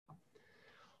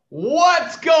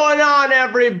What's going on,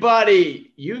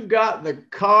 everybody? You've got the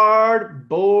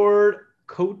Cardboard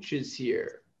Coaches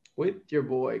here with your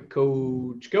boy,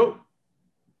 Coach Go.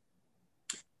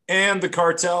 And the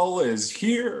cartel is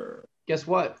here. Guess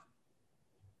what?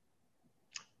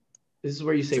 This is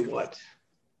where you say what.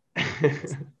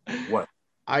 What?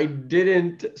 I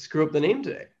didn't screw up the name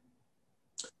today.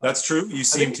 That's true. You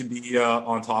seem to be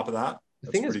on top of that.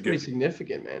 I think it's pretty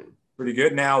significant, man. Pretty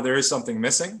good. Now, there is something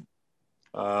missing,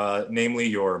 namely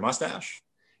your mustache.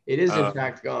 It is, in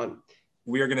fact, gone.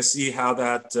 We are going to see how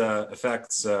that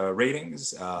affects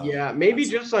ratings. Yeah, maybe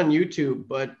just on YouTube,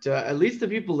 but at least the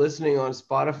people listening on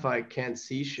Spotify can't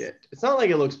see shit. It's not like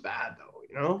it looks bad, though,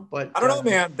 you know? But I don't know,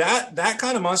 man. That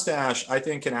kind of mustache, I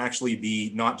think, can actually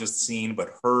be not just seen but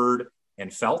heard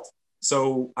and felt.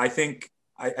 So I think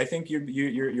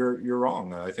you're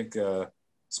wrong. I think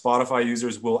Spotify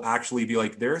users will actually be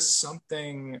like, there's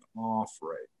something off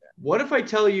right now. What if I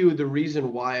tell you the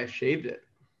reason why I shaved it?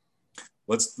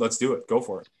 Let's do it. Go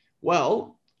for it.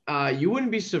 Well, you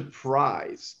wouldn't be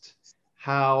surprised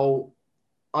how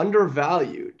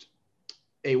undervalued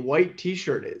a white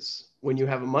t-shirt is when you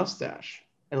have a mustache.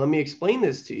 And let me explain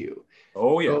this to you.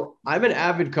 Oh, yeah. So, I'm an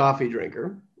avid coffee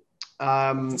drinker.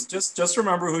 Just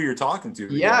remember who you're talking to.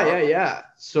 Yeah.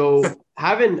 So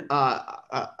having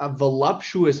a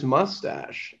voluptuous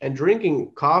mustache and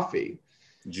drinking coffee,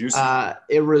 juicy.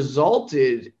 It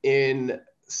resulted in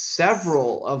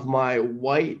several of my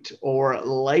white or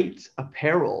light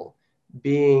apparel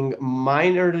being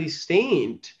minorly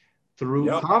stained through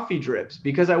coffee drips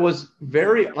because I was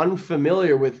very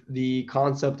unfamiliar with the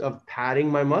concept of padding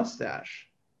my mustache.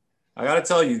 I got to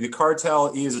tell you, the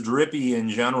cartel is drippy in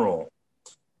general,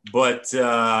 but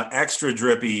extra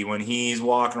drippy when he's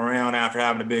walking around after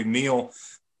having a big meal.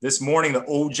 This morning, the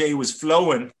OJ was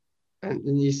flowing.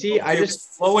 And you see, I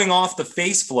just flowing off the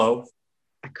face flow.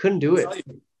 I couldn't do it.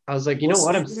 I was like, you know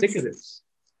what? I'm sick of this.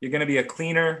 You're going to be a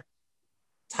cleaner,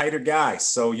 tighter guy.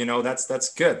 So,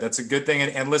 that's good. That's a good thing.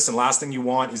 And listen, last thing you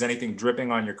want is anything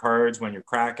dripping on your cards when you're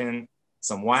cracking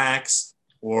some wax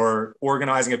or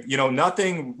organizing it.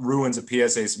 Nothing ruins a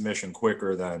PSA submission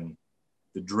quicker than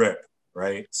the drip,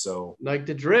 right? So, like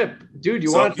the drip. Dude,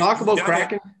 you want to talk about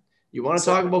cracking? You want to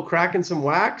talk about cracking some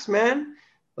wax, man?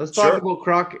 Let's talk about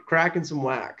cracking some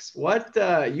wax. What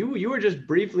you were just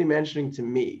briefly mentioning to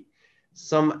me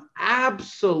some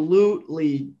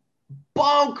absolutely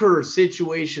bonkers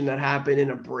situation that happened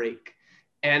in a break.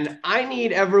 And I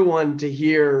need everyone to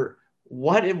hear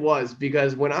what it was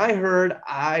because when I heard,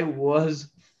 I was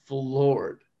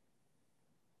floored.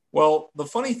 Well, the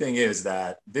funny thing is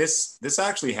that this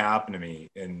actually happened to me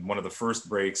in one of the first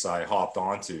breaks I hopped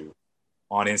onto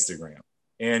on Instagram.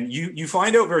 And you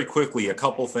find out very quickly a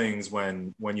couple things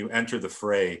when you enter the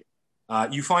fray.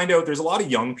 You find out there's a lot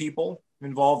of young people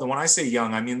involved. And when I say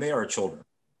young, I mean they are children.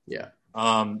 Yeah.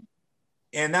 And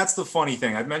that's the funny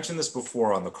thing. I've mentioned this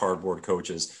before on the Cardboard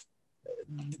Coaches.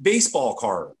 Baseball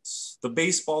cards, the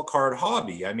baseball card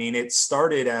hobby. I mean, it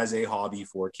started as a hobby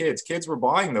for kids. Kids were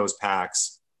buying those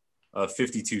packs of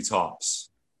 52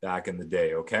 tops back in the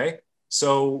day, okay?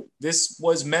 So this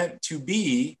was meant to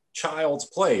be child's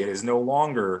play. It is no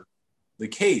longer the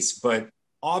case, but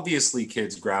obviously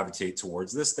kids gravitate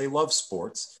towards this. They love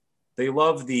sports. They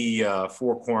love the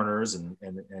four corners and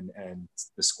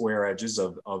the square edges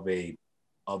of a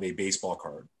baseball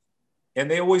card, and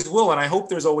they always will. And I hope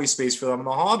there's always space for them in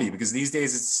the hobby because these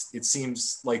days it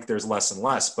seems like there's less and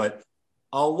less. But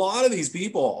a lot of these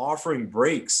people offering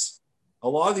breaks, a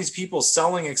lot of these people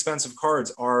selling expensive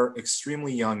cards are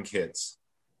extremely young kids.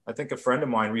 I think a friend of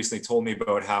mine recently told me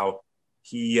about how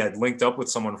he had linked up with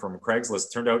someone from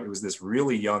Craigslist. Turned out it was this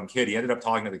really young kid. He ended up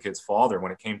talking to the kid's father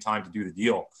when it came time to do the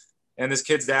deal. And this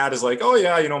kid's dad is like, oh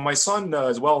yeah, my son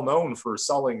is well known for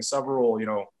selling several,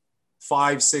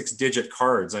 5-6 digit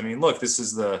cards. I mean, look, this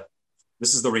is the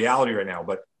reality right now,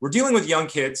 but we're dealing with young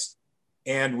kids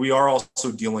and we are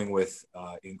also dealing with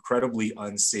incredibly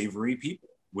unsavory people.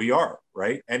 We are,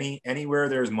 right? Anywhere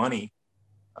there's money,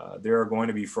 there are going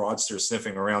to be fraudsters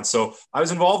sniffing around. So I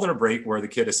was involved in a break where the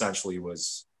kid essentially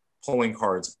was pulling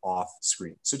cards off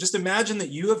screen. So just imagine that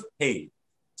you have paid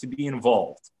to be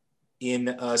involved in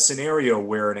a scenario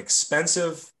where an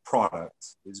expensive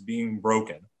product is being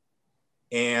broken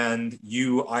and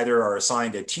you either are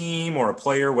assigned a team or a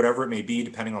player, whatever it may be,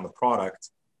 depending on the product,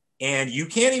 and you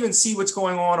can't even see what's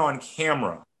going on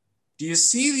camera. Do you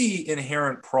see the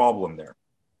inherent problem there?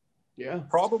 Yeah.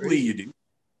 Probably you do.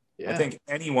 Yeah. I think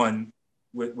anyone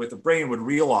with a brain would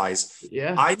realize,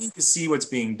 I need to see what's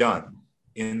being done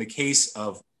in the case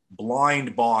of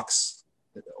blind box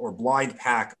or blind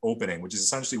pack opening, which is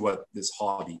essentially what this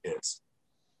hobby is.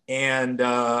 And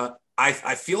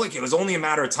I feel like it was only a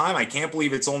matter of time. I can't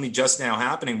believe it's only just now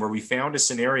happening where we found a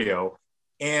scenario.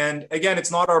 And again,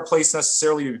 it's not our place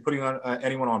necessarily to be putting on,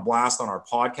 anyone on blast on our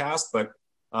podcast, but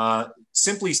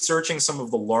simply searching some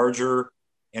of the larger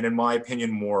and, in my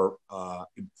opinion, more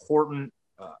important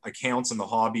accounts in the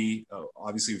hobby.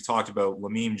 Obviously, we've talked about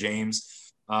Lamim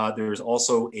James. There's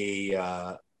also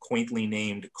a quaintly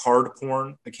named card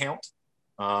porn account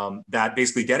that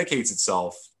basically dedicates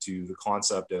itself to the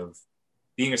concept of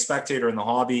being a spectator in the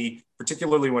hobby,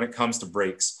 particularly when it comes to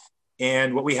breaks.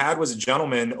 And what we had was a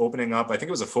gentleman opening up, I think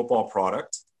it was a football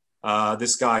product.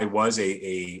 This guy was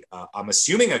I'm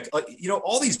assuming,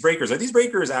 all these breakers, are these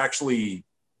breakers actually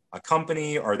a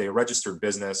company? Are they a registered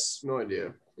business? No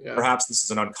idea. Yeah. Perhaps this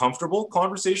is an uncomfortable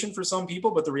conversation for some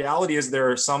people, but the reality is there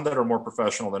are some that are more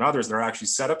professional than others that are actually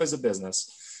set up as a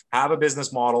business, have a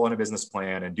business model and a business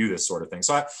plan, and do this sort of thing.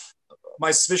 So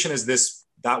my suspicion is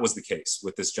that was the case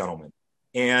with this gentleman.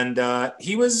 And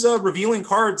he was revealing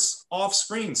cards off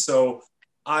screen. So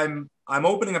I'm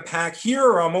opening a pack here,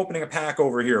 or I'm opening a pack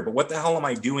over here. But what the hell am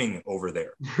I doing over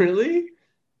there? Really?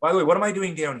 By the way, what am I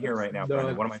doing down here right now,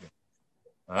 Brendan? What am I doing?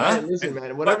 Hey, listen,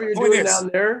 man, whatever you're doing down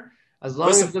there, as long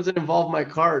as it doesn't involve my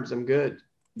cards, I'm good.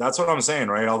 That's what I'm saying,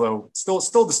 right? Although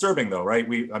still disturbing though, right?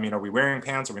 Are we wearing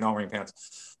pants? Are we not wearing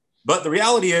pants? But the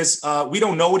reality is we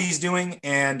don't know what he's doing,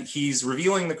 and he's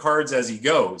revealing the cards as he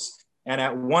goes. And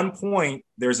at one point,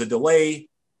 there's a delay.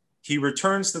 He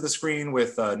returns to the screen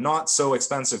with a not so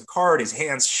expensive card, his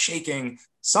hands shaking.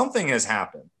 Something has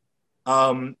happened.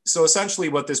 So essentially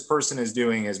what this person is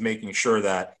doing is making sure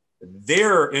that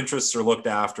their interests are looked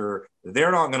after.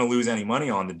 They're not going to lose any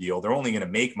money on the deal. They're only going to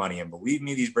make money. And believe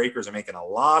me, these breakers are making a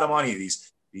lot of money.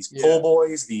 These pull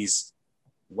boys, these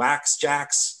wax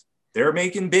jacks, they're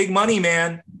making big money,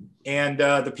 man. And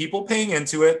the people paying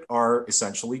into it are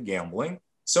essentially gambling.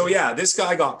 So yeah, this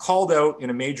guy got called out in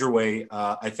a major way.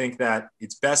 I think that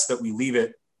it's best that we leave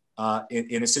it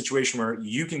in a situation where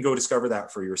you can go discover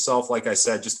that for yourself. Like I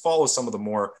said, just follow some of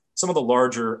the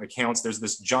larger accounts. There's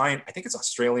this giant, I think it's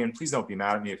Australian. Please don't be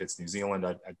mad at me if it's New Zealand.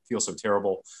 I feel so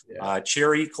terrible. Yeah.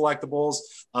 Cherry Collectibles.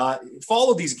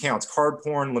 Follow these accounts, Card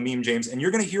Porn, Lamim James, and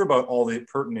you're going to hear about all the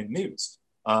pertinent news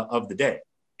of the day.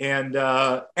 And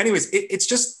anyways,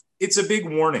 it's a big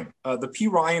warning. The P.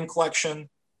 Ryan collection.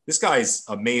 This guy's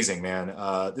amazing, man.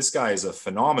 This guy is a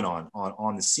phenomenon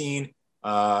on the scene.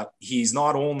 He's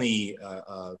not only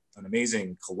an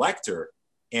amazing collector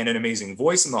and an amazing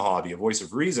voice in the hobby, a voice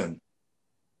of reason,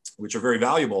 which are very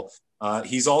valuable.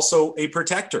 He's also a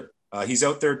protector. He's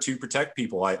out there to protect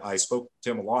people. I spoke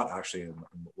to him a lot, actually, in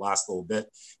the last little bit.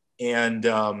 And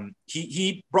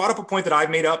he brought up a point that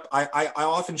I've made up. I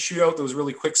often shoot out those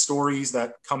really quick stories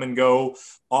that come and go,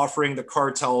 offering the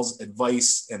cartels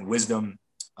advice and wisdom.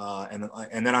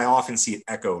 And then I often see it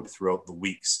echoed throughout the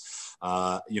weeks.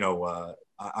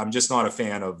 I'm just not a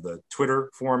fan of the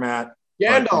Twitter format.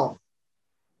 Gandalf.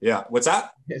 Yeah. What's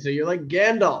that? Yeah, so you're like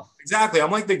Gandalf. Exactly.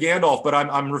 I'm like the Gandalf, but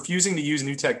I'm refusing to use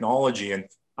new technology. And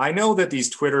I know that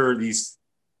these cliched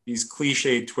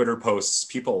Twitter posts,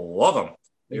 people love them.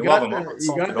 They love them.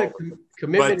 You got the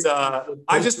commitment. But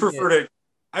I just prefer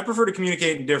to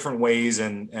communicate in different ways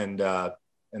and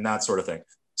that sort of thing.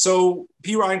 So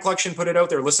P. Ryan Collection put it out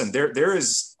there. Listen, there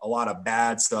is a lot of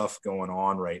bad stuff going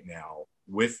on right now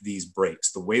with these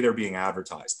breaks, the way they're being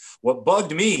advertised. What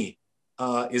bugged me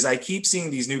is I keep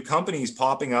seeing these new companies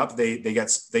popping up. They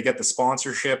get the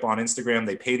sponsorship on Instagram.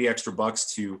 They pay the extra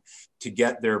bucks to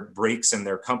get their breaks and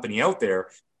their company out there.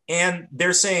 And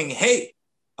they're saying, hey,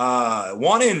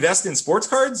 want to invest in sports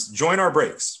cards? Join our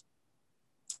breaks.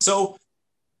 So,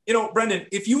 Brendan,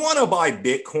 if you want to buy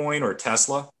Bitcoin or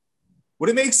Tesla, would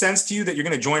it make sense to you that you're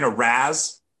going to join a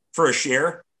Raz for a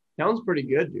share? Sounds pretty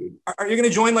good, dude. Are you going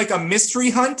to join like a mystery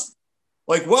hunt?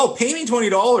 Like, well, pay me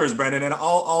 $20, Brendan, and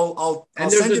I'll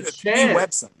send you the 3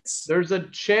 websites. There's a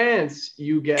chance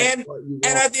you get what you want.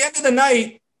 And at the end of the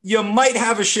night, you might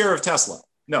have a share of Tesla.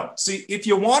 No. See, if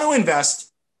you want to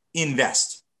invest.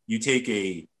 You take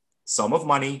a sum of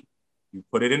money, you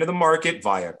put it into the market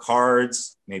via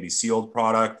cards, maybe sealed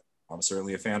product. I'm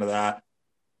certainly a fan of that.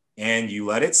 And you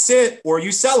let it sit or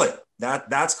you sell it.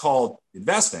 That's called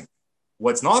investing.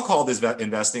 What's not called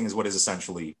investing is what is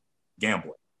essentially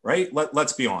gambling, right?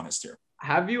 Let's be honest here.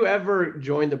 Have you ever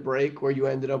joined a break where you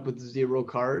ended up with 0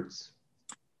 cards?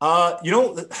 Well,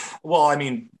 I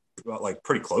mean, like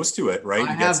pretty close to it, right?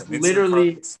 I've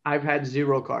had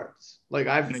 0 cards. Like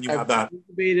I've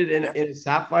participated in a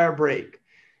Sapphire break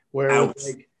where it was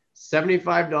like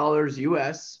 $75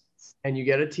 US and you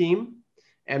get a team.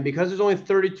 And because there's only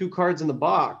 32 cards in the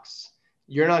box,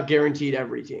 you're not guaranteed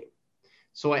every team.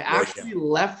 So I actually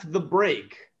left the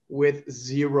break with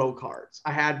 0 cards.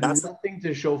 I had That's nothing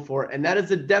to show for it. And that is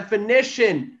the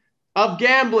definition of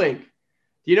gambling.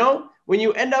 You know, when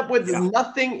you end up with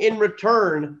nothing in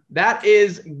return, that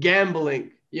is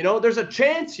gambling. You know, there's a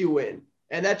chance you win,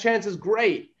 and that chance is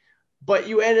great, but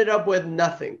you ended up with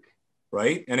nothing.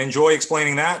 Right. And enjoy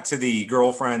explaining that to the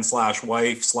girlfriend /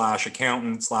 wife /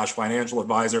 accountant / financial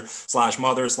advisor /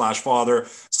 mother / father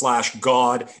 /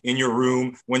 God in your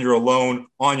room when you're alone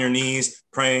on your knees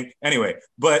praying. Anyway,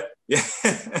 but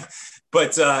that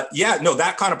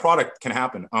kind of product can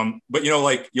happen. But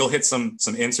like you'll hit some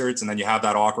inserts and then you have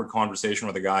that awkward conversation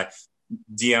with a guy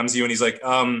DMs you and he's like,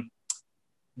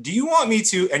 do you want me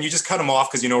to, and you just cut him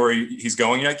off because you know where he's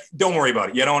going. You're like, don't worry about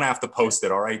it. You don't have to post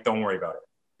it. All right. Don't worry about it.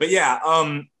 But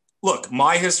look,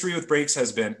 my history with breaks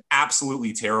has been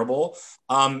absolutely terrible.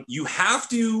 You have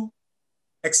to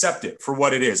accept it for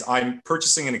what it is. I'm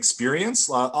purchasing an experience.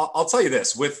 I'll tell you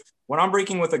this, when I'm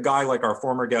breaking with a guy like our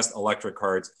former guest, Electric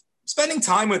Cards, I'm spending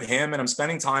time with him and I'm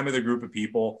spending time with a group of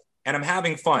people and I'm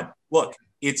having fun. Look,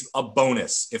 it's a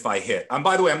bonus if I hit. And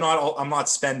by the way, I'm not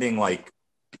spending like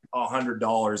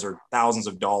 $100 or thousands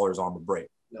of dollars on the break.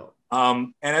 No.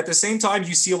 And at the same time,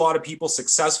 you see a lot of people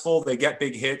successful. They get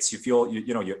big hits. You feel,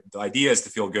 the idea is to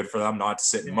feel good for them, not to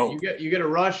sit and mope. You get a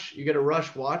rush. You get a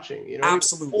rush watching. You know,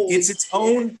 absolutely.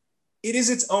 It is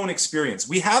its own experience.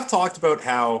 We have talked about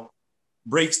how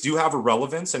breaks do have a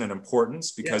relevance and an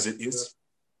importance because it is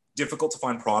difficult to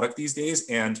find product these days,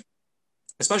 and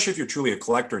especially if you're truly a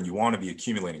collector and you want to be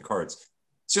accumulating cards,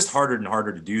 it's just harder and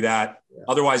harder to do that. Yeah.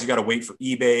 Otherwise, you got to wait for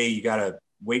eBay. You got to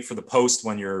wait for the post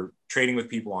when you're trading with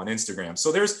people on Instagram.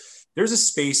 So there's a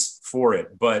space for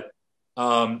it. But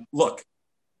look,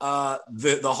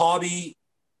 the hobby,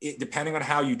 depending on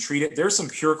how you treat it, there's some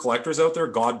pure collectors out there.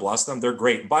 God bless them. They're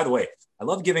great. And by the way, I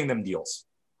love giving them deals.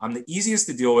 I'm the easiest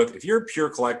to deal with. If you're a pure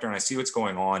collector and I see what's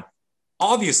going on,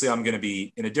 obviously I'm going to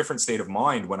be in a different state of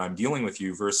mind when I'm dealing with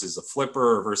you versus a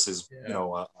flipper versus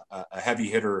a heavy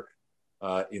hitter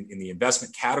in the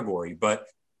investment category. But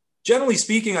generally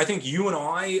speaking, I think you and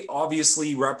I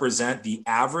obviously represent the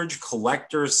average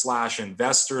collector /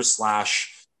 investor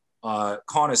 /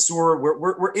 connoisseur.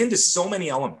 We're into so many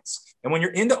elements. And when you're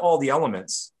into all the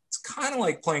elements, it's kind of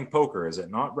like playing poker, is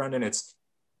it not, Brendan? It's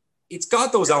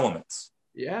got those elements.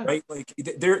 Yeah. Right. Like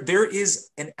there is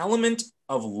an element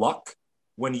of luck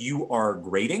when you are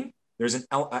grading. There's and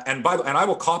I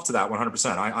will cop to that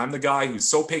 100%. I'm the guy who's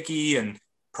so picky and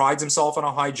prides himself on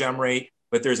a high gem rate,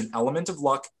 but there's an element of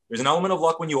luck. There's an element of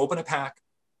luck when you open a pack.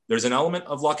 There's an element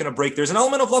of luck in a break. There's an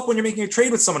element of luck when you're making a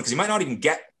trade with someone because you might not even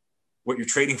get what you're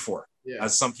trading for,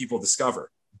 as some people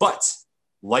discover. But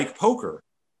like poker,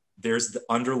 there's the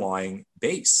underlying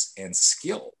base and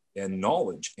skill and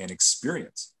knowledge and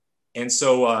experience. And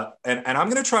so, and I'm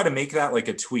going to try to make that like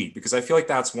a tweet because I feel like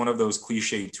that's one of those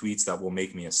cliche tweets that will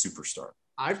make me a superstar.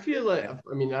 I feel like, I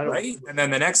don't. Right. And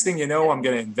then the next thing you know, I'm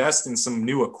going to invest in some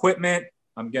new equipment.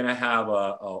 I'm going to have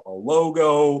a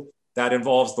logo that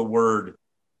involves the word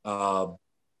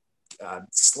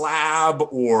slab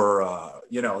or,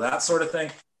 that sort of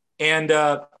thing. And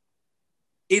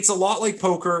it's a lot like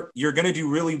poker. You're going to do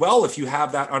really well if you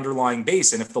have that underlying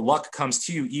base. And if the luck comes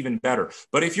to you, even better.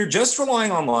 But if you're just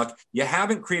relying on luck, you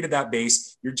haven't created that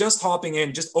base, you're just hopping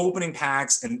in, just opening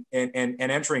packs and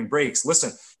entering breaks.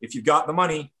 Listen, if you've got the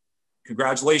money,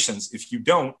 congratulations. If you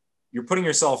don't, you're putting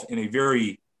yourself in a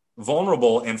very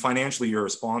vulnerable and financially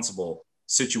irresponsible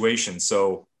situation.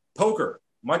 So poker,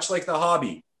 much like the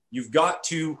hobby, you've got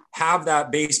to have that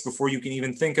base before you can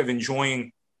even think of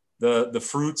enjoying the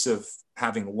fruits of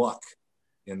having luck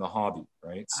in the hobby,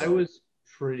 right? So, I was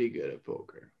pretty good at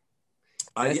poker.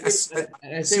 I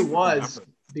say was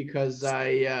because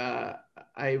I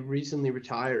recently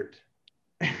retired.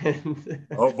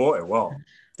 Oh boy, well,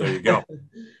 there you go.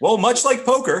 Well, much like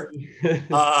poker,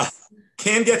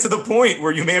 can get to the point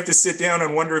where you may have to sit down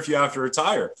and wonder if you have to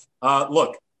retire.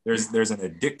 Look, there's an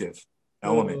addictive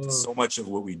element to so much of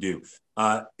what we do.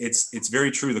 It's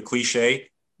very true. The cliche: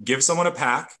 give someone a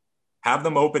pack, have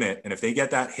them open it, and if they get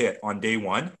that hit on day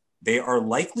one, they are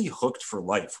likely hooked for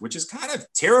life, which is kind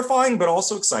of terrifying, but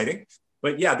also exciting.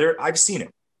 But yeah, I've seen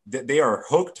it. They are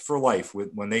hooked for life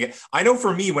when they get. I know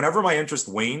for me, whenever my interest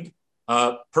waned,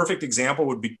 perfect example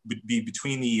would be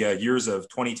between the years of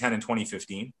 2010 and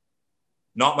 2015.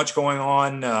 Not much going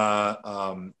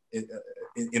on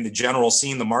in the general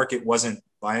scene. The market wasn't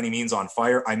by any means on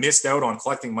fire. I missed out on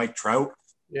collecting Mike Trout,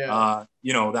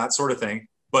 that sort of thing.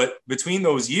 But between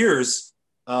those years,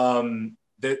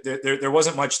 there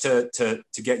wasn't much to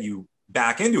get you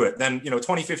back into it. Then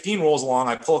 2015 rolls along.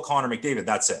 I pull a Connor McDavid.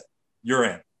 That's it. You're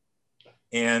in.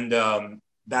 And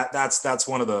that's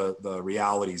one of the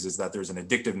realities, is that there's an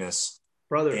addictiveness,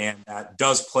 brother, and that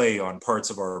does play on parts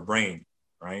of our brain,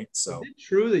 right? So is it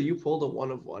true that you pulled a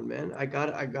 1 of 1, man? I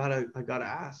gotta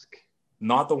ask.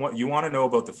 not the one you want to know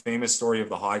about the famous story of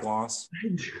the high gloss. I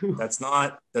do. That's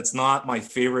not my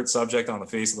favorite subject on the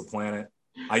face of the planet.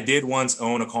 I did once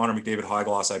own a Connor McDavid high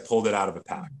gloss. I pulled it out of a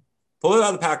pack. Pulled it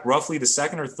out of the pack roughly the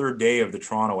second or third day of the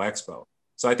Toronto Expo.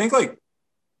 So I think like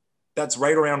that's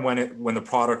right around when the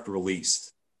product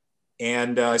released,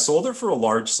 and I sold it for a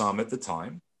large sum at the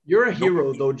time. You're a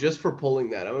hero though, just for pulling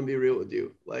that. I'm gonna be real with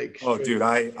you. Like, Oh, dude,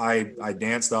 I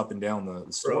danced up and down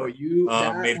the store. bro, you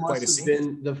Made that quite must a have scene.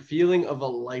 been the feeling of a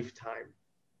lifetime.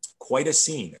 Quite a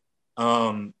scene.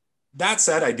 That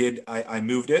said, I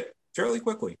moved it fairly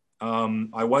quickly.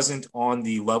 I wasn't on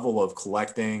the level of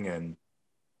collecting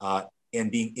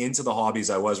and being into the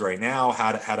hobbies I was right now.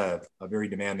 Had a very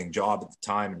demanding job at the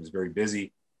time and was very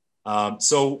busy.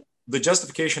 So the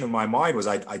justification in my mind was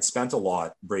I'd spent a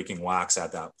lot breaking wax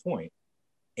at that point,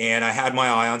 and I had my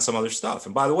eye on some other stuff.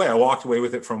 And by the way, I walked away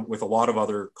with a lot of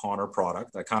other Connor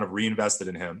product. I kind of reinvested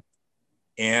in him,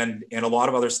 and a lot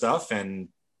of other stuff, and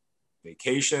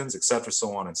vacations, etc.,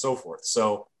 so on and so forth.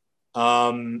 So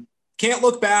can't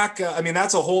look back. I mean,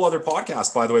 that's a whole other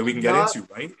podcast, by the way, we can get into,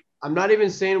 right? I'm not even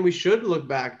saying we should look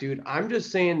back, dude. I'm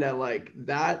just saying that like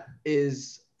that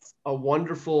is a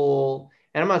wonderful,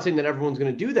 and I'm not saying that everyone's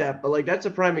gonna do that, but like that's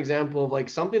a prime example of like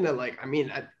something that like I mean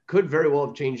that could very well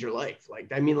have changed your life.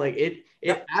 Like I mean like it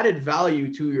added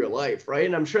value to your life, right?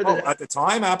 And I'm sure that at the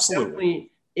time, absolutely.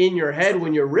 Definitely in your head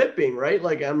when you're ripping, right?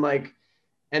 Like I'm like,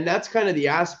 and that's kind of the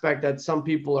aspect that some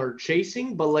people are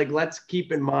chasing, but like let's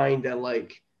keep in mind that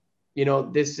like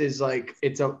this is like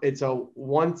it's a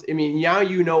once. I mean,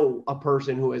 now a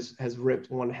person who has ripped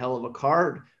one hell of a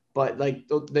card, but like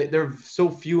they're so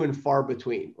few and far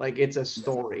between. Like it's a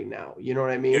story now. You know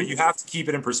what I mean? You have to keep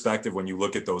it in perspective when you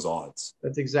look at those odds.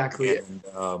 That's exactly it.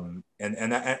 And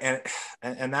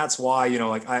that's why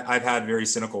like I've had very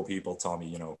cynical people tell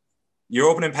me, you're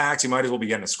opening packs, you might as well be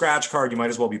getting a scratch card, you might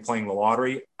as well be playing the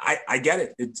lottery. I get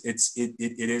it.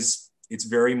 It's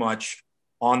very much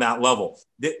on that level.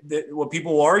 What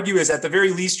people will argue is at the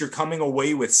very least, you're coming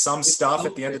away with some stuff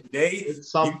at the end of the day.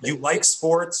 You like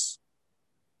sports,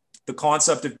 the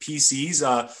concept of PCs.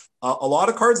 A lot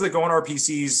of cards that go on our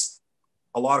PCs,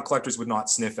 a lot of collectors would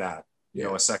not sniff at,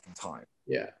 a second time.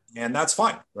 Yeah. And that's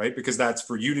fine, right? Because that's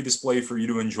for you to display, for you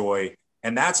to enjoy.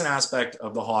 And that's an aspect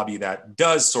of the hobby that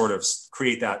does sort of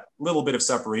create that little bit of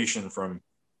separation from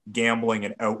gambling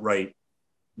and outright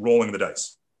rolling the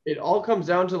dice. It all comes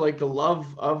down to like the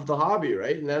love of the hobby,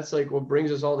 right? And that's like what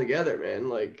brings us all together, man.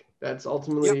 Like that's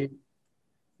ultimately,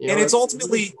 and it's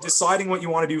ultimately deciding what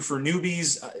you want to do for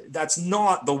newbies. That's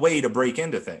not the way to break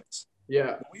into things.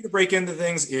 Yeah. The way to break into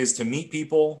things is to meet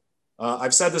people.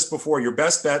 I've said this before. Your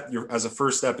best bet as a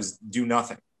first step is do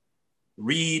nothing.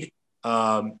 Read,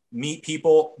 meet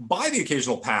people, buy the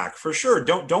occasional pack for sure.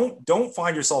 Don't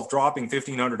find yourself dropping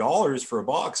 $1,500 for a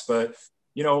box, but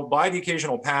buy the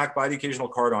occasional pack, buy the occasional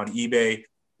card on eBay,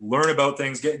 learn about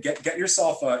things, get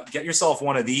yourself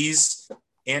one of these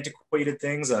antiquated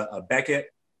things, a Beckett,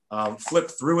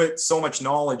 flip through it. So much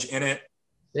knowledge in it.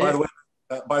 Yeah.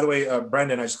 By the way,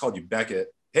 Brendan, I just called you Beckett.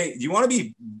 Hey, do you want to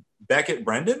be Beckett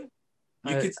Brendan?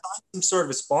 You could sign some sort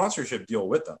of a sponsorship deal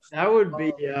with them. That would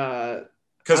be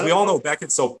because we all know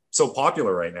Beckett's so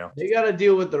popular right now. They got to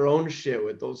deal with their own shit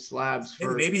with those slabs.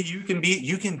 Maybe you can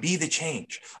be the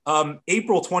change.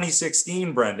 April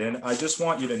 2016, Brendan. I just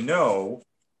want you to know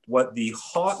what the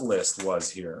hot list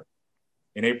was here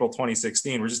in April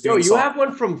 2016. We're just doing. You have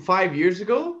one from 5 years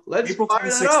ago. Let's fire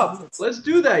that up. Let's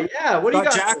do that. Yeah. What do you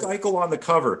got? Jack Eichel on the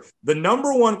cover. The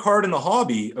number one card in the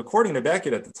hobby, according to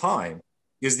Beckett at the time,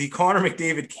 is the Connor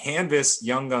McDavid Canvas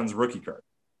Young Guns rookie card.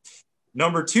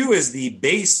 Number 2 is the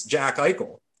base Jack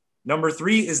Eichel. Number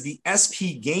 3 is the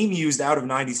SP Game Used out of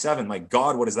 97. My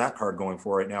God, what is that card going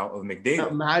for right now of McDavid?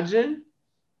 Imagine.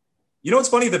 You know what's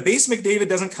funny? The base McDavid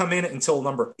doesn't come in until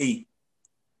number 8.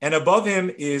 And above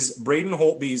him is Braden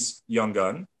Holtby's Young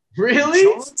Gun.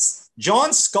 Really?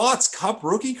 John Scott's Cup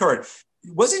rookie card.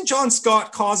 Wasn't John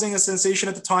Scott causing a sensation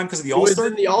at the time because of the All-Star?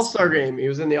 He was in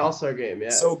the All-Star game. Yeah.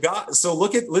 So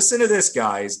listen to this,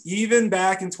 guys. Even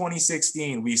back in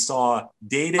 2016, we saw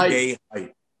day-to-day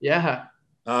hype. Yeah.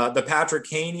 The Patrick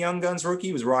Kane Young Guns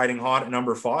rookie was riding hot at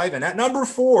number 5. And at number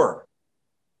 4,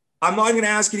 I'm not going to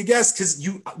ask you to guess because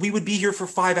we would be here for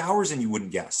 5 hours and you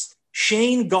wouldn't guess.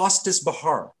 Shane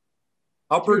Gostis-Behar.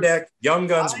 Upper Deck Young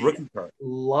Guns rookie card.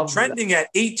 Trending at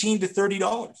 $18 to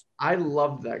 $30. I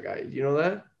love that guy. You know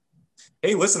that?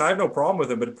 Hey, listen, I have no problem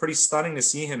with him, but it's pretty stunning to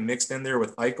see him mixed in there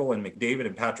with Eichel and McDavid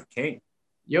and Patrick Kane.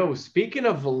 Yo, speaking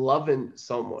of loving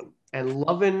someone and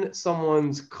loving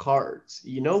someone's cards,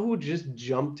 you know who just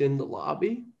jumped in the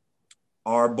lobby?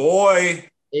 Our boy,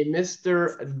 A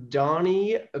Mr.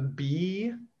 Donnie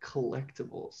B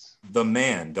Collectibles. the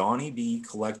man, Donnie B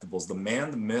Collectibles, the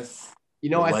man, the myth, You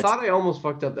the know, I legend. thought I almost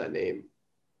fucked up that name.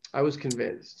 I was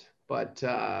convinced, but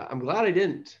I'm glad I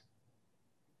didn't.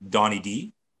 Donnie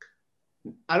D.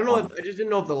 I don't know. I just didn't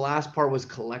know if the last part was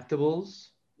collectibles,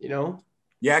 you know?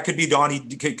 Yeah, it could be Donnie.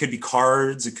 Could be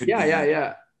cards. It could Yeah, be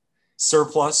yeah.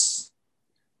 surplus.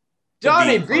 Could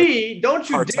Donnie be B, don't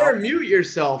you dare cartel. mute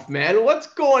yourself, man. What's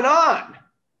going on?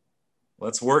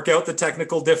 Let's work out the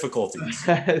technical difficulties.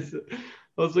 I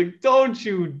was like, don't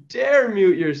you dare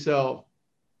mute yourself.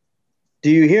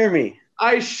 Do you hear me?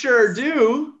 I sure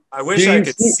do. I wish I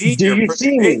could see do your you pretty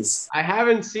see me? face. I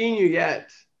haven't seen you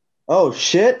yet. Oh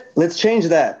shit! Let's change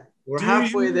that. We're Do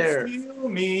halfway you there. feel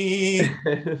me?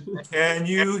 Can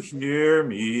you hear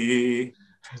me?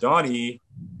 Donnie,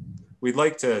 we'd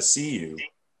like to see you.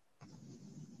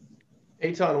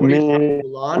 Eitan, what are you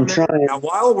doing? I'm trying. Now,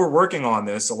 while we're working on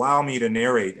this, allow me to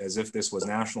narrate as if this was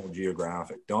National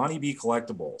Geographic. Donnie B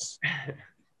Collectibles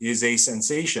is a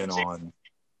sensation on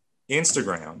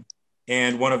Instagram,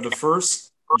 and one of the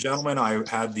first gentlemen I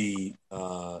had the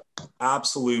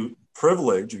absolute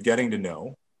privilege of getting to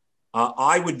know.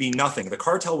 I would be nothing. The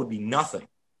cartel would be nothing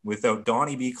without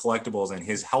Donnie B Collectibles and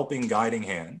his helping, guiding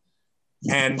hand.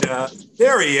 And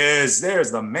there he is.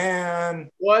 There's the man.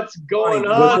 What's going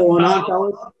What's on? going on,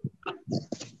 fellas?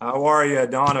 How are you,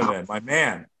 Donovan, my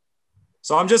man?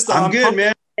 So I'm good,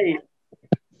 man. Hey,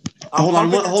 hold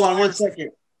on one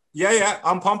second. Yeah.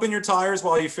 I'm pumping your tires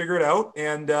while you figure it out.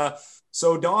 And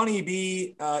so Donnie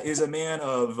B is a man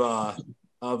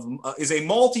is a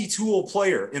multi-tool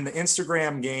player in the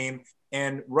Instagram game,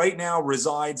 and right now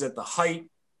resides at the height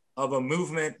of a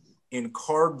movement in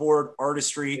cardboard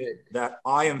artistry that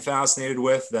I am fascinated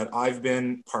with, that I've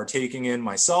been partaking in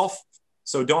myself.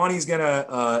 So Donnie's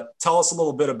gonna tell us a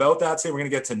little bit about that today. We're gonna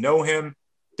get to know him.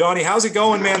 Donnie, how's it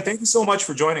going, man? Thank you so much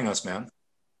for joining us, man.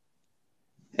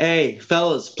 Hey,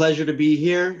 fellas, pleasure to be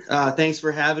here. Thanks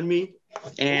for having me.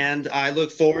 And I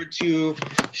look forward to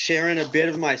sharing a bit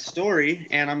of my story.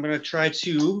 And I'm going to try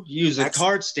to use a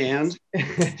card stand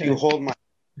to hold my.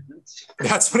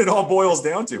 That's what it all boils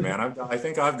down to, man. I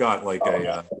think I've got like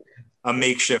a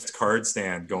makeshift card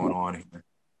stand going on here.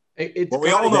 But we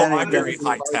all know I'm very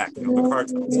high tech. You know, the card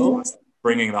stand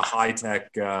bringing the high tech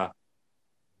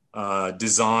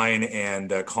design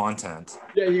and content.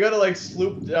 Yeah, you gotta like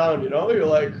sloop down, you know? You're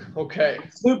like, okay.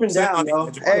 Slooping down, though.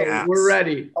 Hey, we're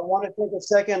ready. I want to take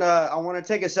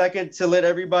a second to let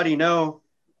everybody know,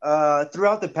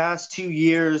 throughout the past 2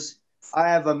 years, I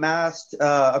have amassed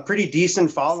a pretty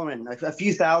decent following, a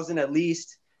few thousand at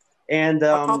least. And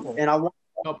I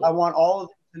want all of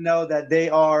them to know that they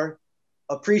are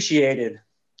appreciated.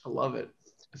 I love it.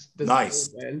 Nice.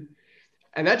 Cool, man.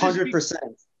 And that just 100%.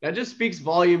 That just speaks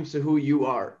volumes to who you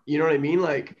are. You know what I mean?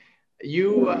 Like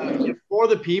you're for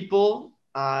the people.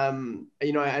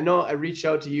 You know, I know I reached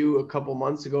out to you a couple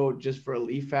months ago just for a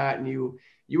leaf hat, and you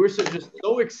were just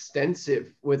so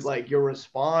extensive with like your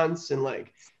response and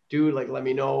like, dude, like let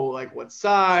me know like what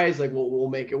size, like we'll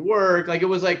make it work. Like it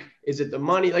was like, is it the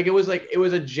money? Like it was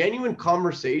a genuine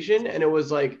conversation, and it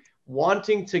was like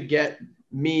wanting to get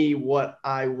me what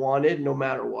I wanted no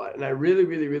matter what. And I really,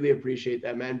 really, really appreciate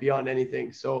that, man, beyond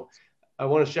anything. So I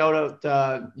want to shout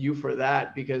out you for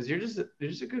that, because you're just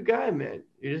a good guy, man.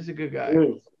 You're just a good guy.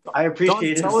 I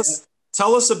appreciate it.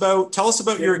 Tell us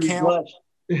about your account.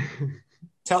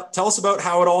 Tell us about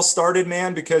how it all started,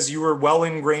 man, because you were well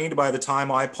ingrained by the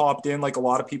time I popped in, like a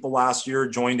lot of people last year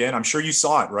joined in. I'm sure you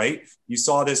saw it, right? You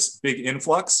saw this big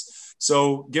influx.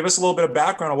 So give us a little bit of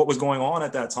background on what was going on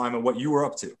at that time and what you were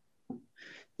up to.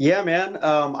 Yeah, man.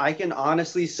 I can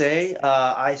honestly say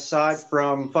I saw it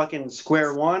from fucking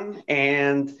square one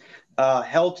and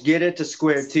helped get it to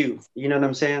square two. You know what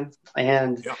I'm saying?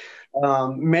 And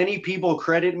many people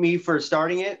credit me for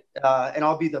starting it, and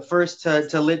I'll be the first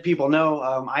to let people know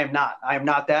I am not. I am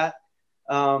not that.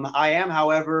 I am,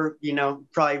 however, you know,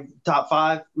 probably top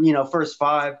five, you know, first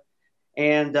five.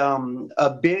 And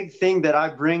a big thing that I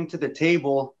bring to the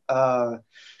table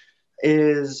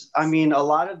is, I mean, a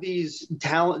lot of these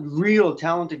real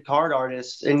talented card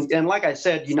artists, and like I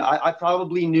said, you know, I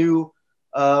probably knew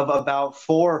of about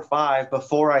 4 or 5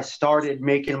 before I started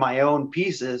making my own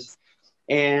pieces,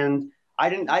 and I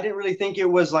didn't really think it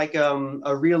was like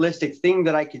a realistic thing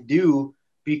that I could do,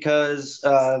 because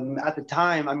at the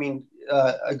time, I mean,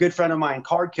 a good friend of mine,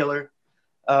 Card Killer,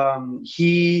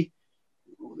 he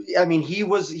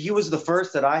was the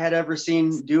first that I had ever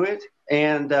seen do it,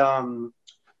 and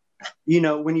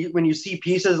when you see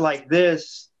pieces like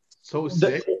this, so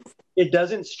sick. It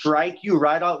doesn't strike you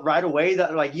right away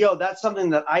that like, yo, that's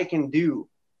something that I can do.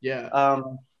 Yeah.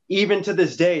 Even to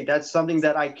this day, that's something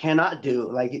that I cannot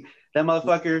do. Like that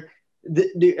motherfucker.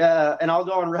 And I'll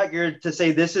go on record to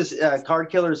say this is Card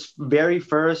Killer's very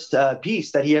first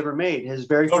piece that he ever made. His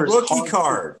very first rookie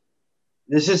card.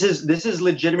 This is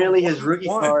legitimately his rookie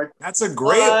card. That's a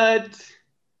great. What?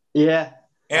 Yeah.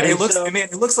 And it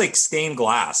looks like stained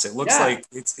glass. It looks like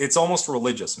it's almost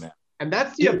religious, man. And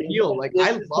that's the appeal. Like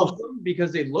I love them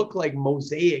because they look like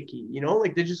mosaic-y,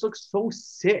 like they just look so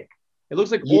sick. It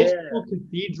looks like old school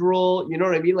cathedral, you know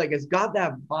what I mean? Like it's got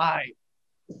that vibe.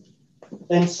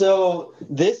 And so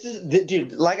this is,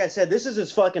 dude, like I said, this is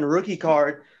his fucking rookie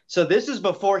card. So this is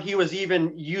before he was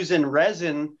even using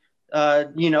resin,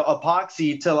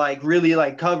 epoxy to like really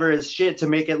like cover his shit to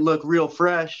make it look real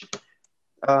fresh.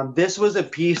 This was a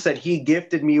piece that he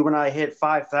gifted me when I hit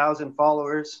 5,000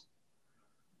 followers.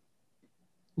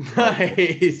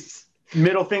 Nice.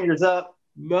 Middle fingers up.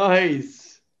 Nice.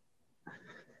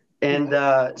 And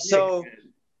so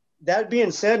that being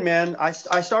said, man, I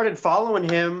started following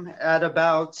him at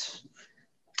about,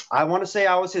 I want to say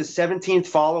I was his 17th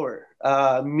follower.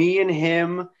 Me and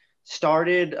him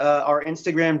started our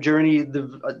Instagram journey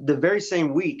the very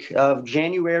same week of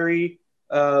January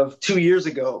of 2 years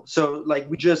ago. So like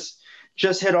we just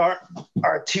hit our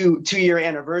two-year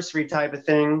anniversary type of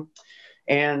thing.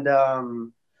 And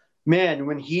man,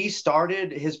 when he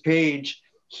started his page,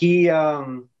 he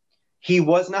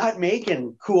was not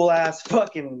making cool ass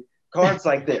fucking cards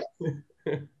like this.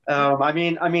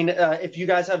 If you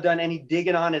guys have done any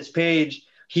digging on his page,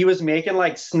 he was making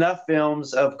like snuff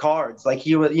films of cards. Like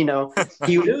he was, he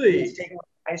was taking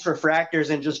ice refractors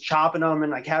and just chopping them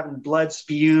and like having blood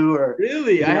spew. Or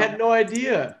really, I had no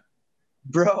idea,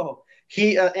 bro.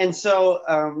 He and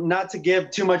so not to give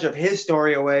too much of his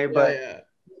story away, but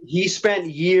he spent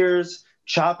years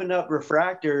chopping up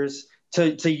refractors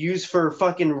to use for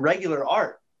fucking regular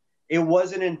art. It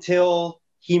wasn't until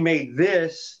he made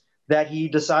this that he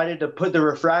decided to put the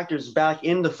refractors back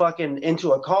into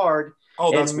a card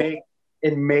and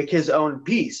make his own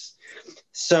piece.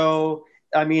 So,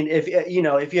 I mean, if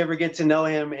you ever get to know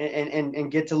him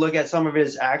and get to look at some of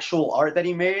his actual art that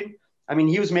he made, I mean,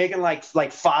 he was making like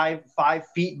 5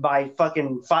 feet by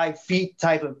fucking 5 feet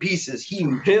type of pieces.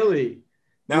 Huge. Really?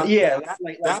 Now,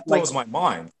 that blows my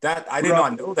mind. That I did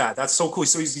not know that. That's so cool.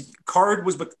 So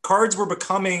cards were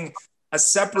becoming a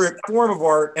separate form of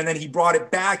art, and then he brought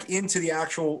it back into the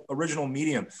actual original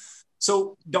medium.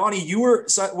 So, Donnie,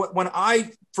 when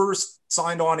I first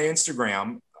signed on to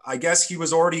Instagram, I guess he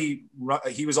was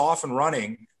off and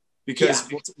running because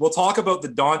we'll talk about the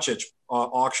Doncic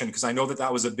auction because I know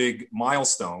that was a big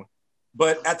milestone.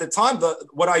 But at the time,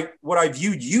 what I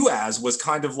viewed you as was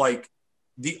kind of like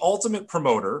the ultimate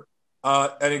promoter,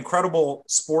 an incredible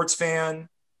sports fan,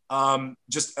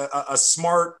 just a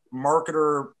smart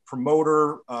marketer,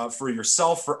 promoter for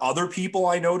yourself, for other people.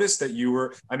 I noticed that you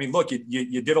were, look,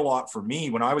 you did a lot for me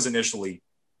when I was initially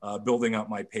building up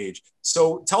my page.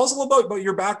 So tell us a little about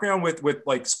your background with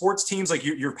like sports teams. Like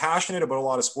you're passionate about a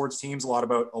lot of sports teams, a lot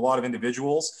of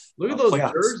individuals. Look at those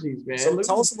jerseys, man. So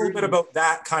tell us a little bit about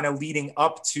that kind of leading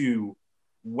up to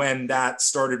when that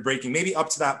started breaking, maybe up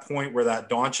to that point where that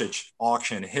Doncic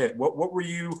auction hit. What were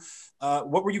you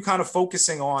kind of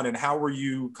focusing on, and how were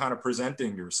you kind of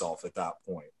presenting yourself at that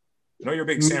point? I know you're a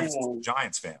big San Francisco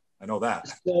Giants fan. I know that.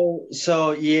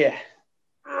 So yeah.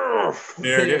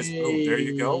 There it is. Oh, there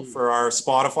you go. For our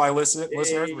Spotify listeners,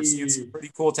 we're seeing some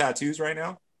pretty cool tattoos right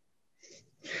now.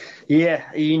 Yeah,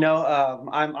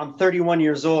 I'm 31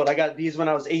 years old. I got these when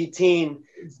I was 18.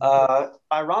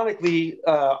 Ironically,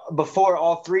 before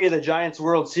all 3 of the Giants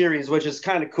World Series, which is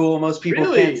kind of cool. Most people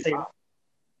can't stay.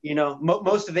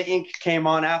 Most of the ink came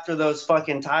on after those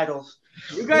fucking titles.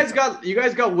 You guys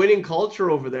got winning culture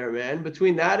over there, man.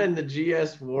 Between that and the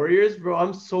GS Warriors, bro,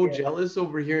 I'm so jealous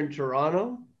over here in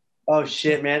Toronto. Oh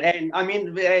shit, man! And I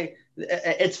mean, hey,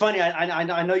 it's funny.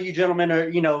 I know you gentlemen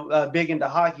are big into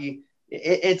hockey.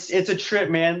 It's a trip,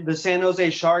 man. The San Jose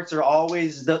Sharks are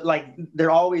always they're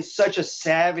always such a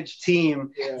savage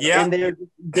team. Yeah. And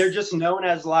they're just known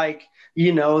as like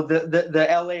the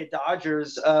LA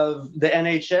Dodgers of the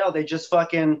NHL. They just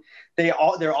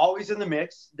they're always in the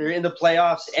mix. They're in the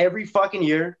playoffs every fucking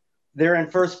year. They're in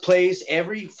first place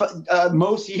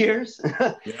most years.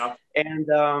 Yeah.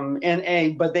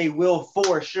 But they will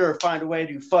for sure find a way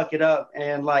to fuck it up.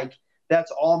 And like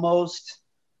that's almost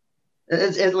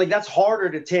it's like that's harder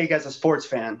to take as a sports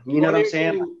fan. You know what I'm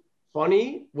saying?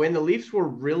 Funny, when the Leafs were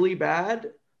really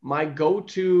bad, my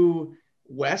go-to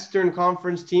Western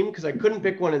Conference team, because I couldn't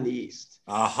pick one in the East,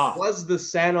 was the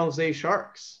San Jose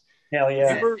Sharks. Hell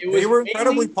yeah. They were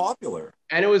incredibly popular.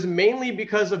 And it was mainly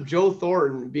because of Joe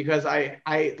Thornton, because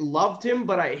I loved him,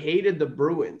 but I hated the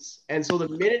Bruins. And so the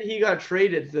minute he got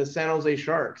traded to the San Jose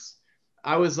Sharks,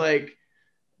 I was like,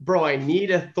 bro, I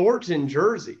need a Thornton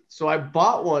jersey. So I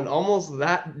bought one almost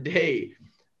that day.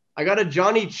 I got a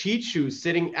Johnny Cheechoo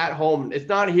sitting at home. It's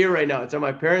not here right now. It's at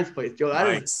my parents' place. Yo, that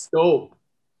is dope.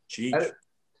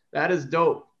 That is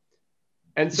dope.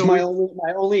 And so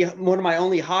one of my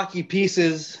only hockey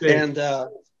pieces. And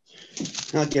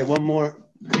I'll get one more.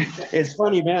 It's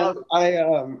funny, man.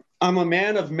 I'm a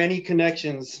man of many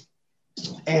connections,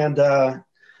 and I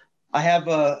have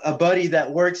a buddy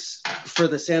that works for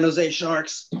the San Jose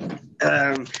Sharks.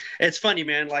 It's funny,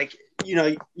 man. Like, you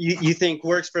know, you think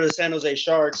works for the San Jose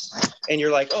Sharks, and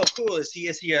you're like, oh, cool. Is he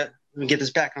let me get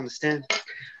this back on the stand.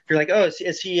 You're like, oh,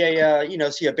 is he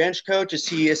a bench coach? Is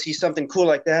he something cool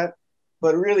like that?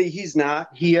 But really, he's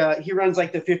not. He runs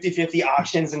like the 50-50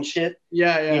 auctions and shit.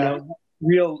 Yeah. You know,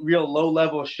 real low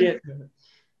level shit.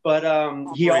 But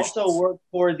he also worked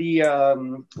for the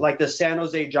like the San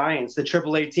Jose Giants, the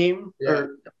AAA team. I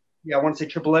want to say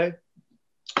AAA,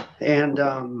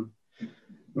 and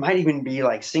might even be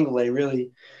like single A,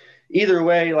 really. Either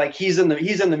way, like he's in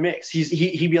the mix.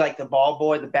 He'd be like the ball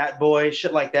boy, the bat boy,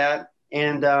 shit like that.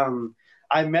 And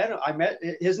I met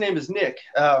his name is Nick.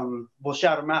 We'll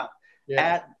shout him out.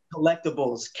 At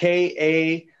Collectibles,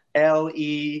 Kale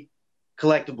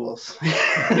Collectibles.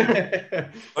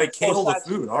 Like Kale the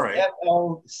food, all right.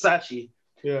 F-O Sachi.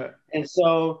 Yeah. And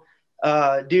so,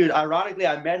 dude, ironically,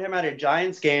 I met him at a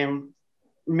Giants game,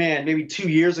 man, maybe 2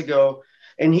 years ago,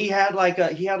 and he had like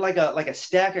a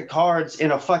stack of cards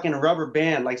in a fucking rubber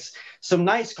band, like some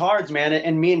nice cards, man.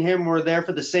 And me and him were there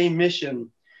for the same mission,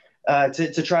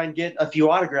 to try and get a few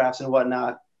autographs and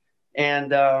whatnot.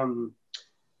 And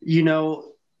you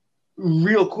know,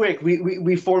 real quick,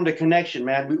 we formed a connection,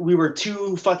 man. We were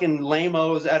two fucking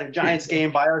lamos at a Giants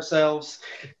game by ourselves,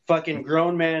 fucking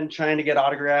grown men trying to get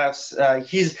autographs.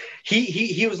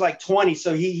 He was like 20,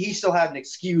 so he still had an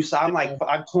excuse. I'm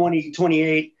 20,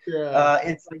 28. Yeah.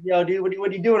 It's like, yo, dude, what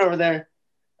are you doing over there?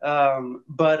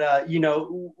 But you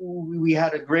know, we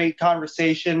had a great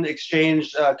conversation,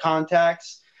 exchanged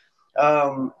contacts.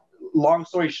 Long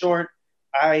story short,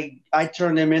 I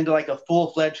turned him into like a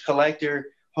full-fledged collector.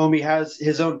 Homie has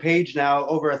his own page now,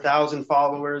 over 1,000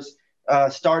 followers.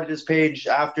 Started his page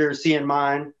after seeing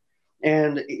mine,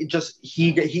 and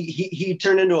he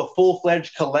turned into a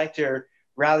full-fledged collector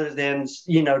rather than,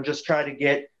 you know, just try to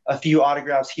get a few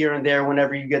autographs here and there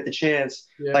whenever you get the chance.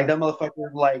 Yeah. Like that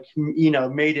motherfucker, like, you know,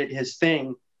 made it his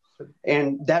thing.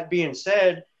 And that being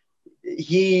said,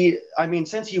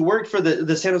 since he worked for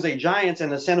the San Jose Giants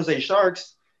and the San Jose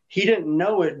Sharks, he didn't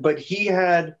know it, but he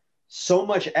had so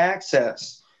much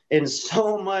access and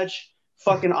so much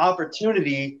fucking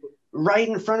opportunity right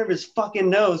in front of his fucking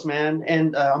nose, man.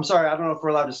 And I'm sorry, I don't know if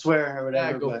we're allowed to swear or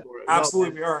whatever. Yeah, go for it.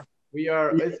 Absolutely, we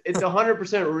are. It's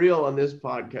 100% real on this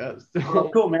podcast. Oh,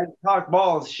 cool, man. Talk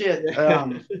balls, shit.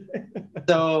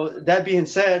 So that being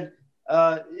said,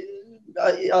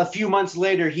 a few months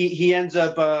later, he ends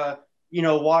up, you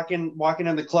know, walking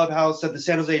in the clubhouse at the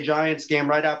San Jose Giants game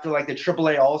right after like the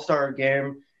AAA All-Star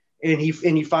game, and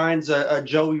he finds a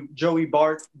Joey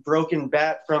Bart broken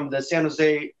bat from the San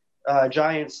Jose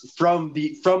Giants from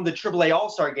the AAA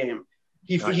All-Star game.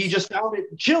 He just found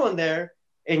it chilling there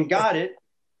and got it.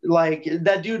 Like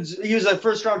that he was a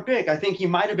first-round pick. I think he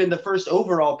might have been the first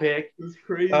overall pick. That's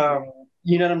crazy.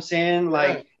 You know what I'm saying?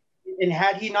 Like, and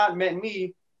had he not met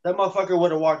me, that motherfucker would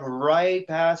have walked right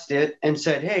past it and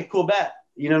said, "Hey, cool bat."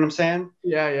 You know what I'm saying?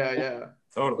 Yeah.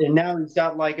 Totally. And now he's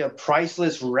got like a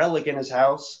priceless relic in his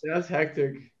house. That's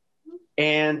hectic.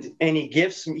 And he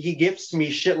gifts me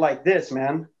shit like this,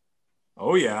 man.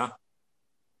 Oh yeah.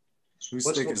 Whose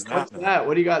stick is that? What's that?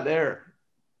 What do you got there?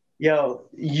 Yo,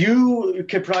 you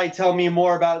could probably tell me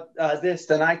more about this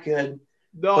than I could.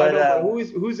 No, I don't.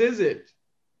 Whose is it?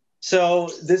 So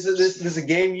this is a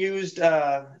game used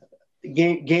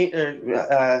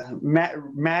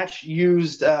match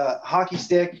used hockey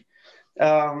stick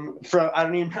from I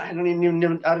don't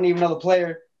even know the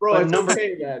player. Bro, it's number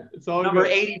 8, man. It's all number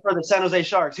good. 80 for the San Jose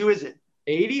Sharks. Who is it?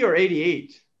 80 or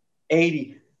 88?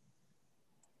 80.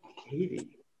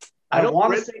 I don't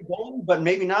want to say Bolton, but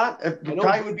maybe not. It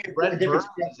probably would be a Brent difference.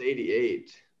 Burns is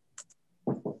 88.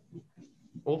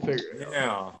 We'll figure it out.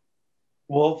 Yeah.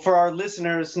 Well, for our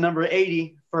listeners, number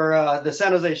 80 for the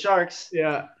San Jose Sharks.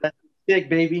 Yeah. That's big,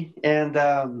 baby. And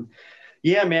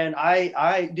yeah, man,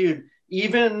 dude,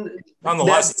 even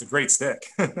nonetheless, it's a great stick.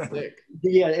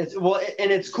 Yeah, it's well,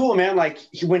 and it's cool, man. Like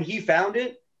when he found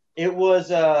it, it was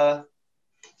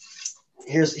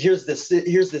here's the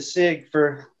SIG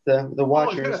for the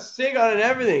watchers. Oh, it's got a SIG on it and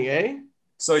everything, eh?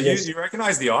 So Yes. you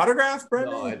recognize the autograph,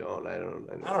 Brendan? No, I don't. I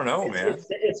don't know, man.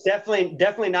 It's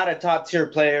definitely not a top tier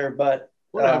player, but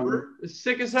whatever. It's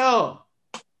sick as hell.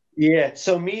 Yeah.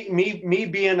 So me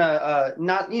being a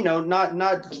not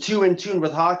too in tune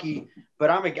with hockey, but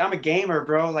I'm a gamer,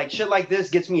 bro. Like shit like this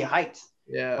gets me hyped.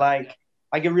 Yeah. Like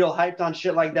I get real hyped on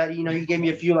shit like that. You know, you gave me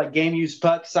a few like game used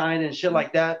puck sign and shit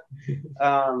like that.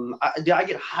 I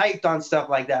get hyped on stuff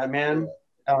like that, man.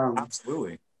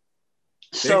 Absolutely.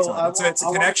 So it's a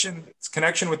connection. It's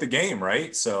connection with the game,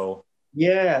 right? So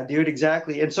yeah, dude,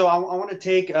 exactly. And so I want to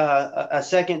take a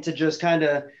second to just kind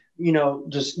of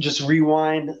just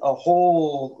rewind a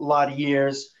whole lot of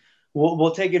years.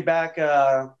 We'll take it back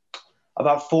about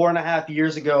 4.5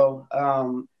 years ago.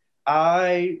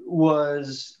 I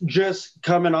was just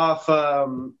coming off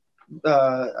a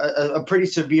pretty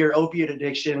severe opiate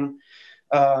addiction,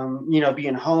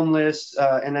 being homeless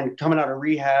and then coming out of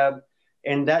rehab.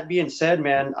 And that being said,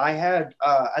 man, I had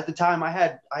at the time I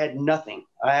had nothing.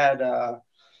 I had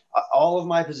all of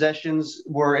my possessions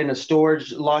were in a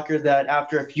storage locker that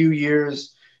after a few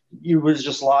years, it was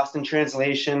just lost in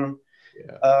translation.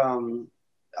 Yeah.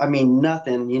 I mean,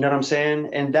 nothing. You know what I'm saying?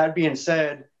 And that being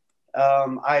said,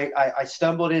 I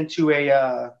stumbled into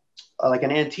like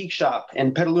an antique shop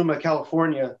in Petaluma,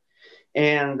 California,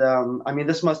 and I mean,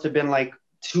 this must have been like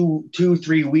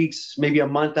 3 weeks, maybe a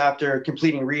month after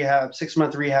completing rehab,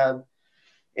 6-month rehab.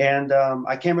 And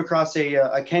I came across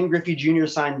a Ken Griffey Jr.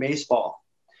 signed baseball.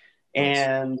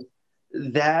 And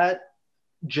that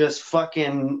just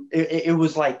fucking, it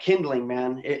was like kindling,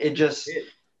 man. It just,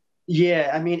 yeah,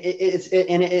 I mean,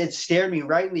 it stared me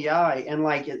right in the eye. And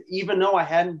like, even though I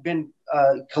hadn't been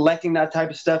collecting that type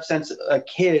of stuff since a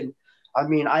kid, I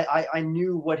mean, I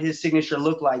knew what his signature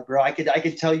looked like, bro. I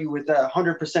could tell you with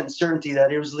 100% certainty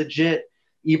that it was legit,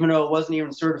 even though it wasn't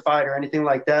even certified or anything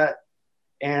like that.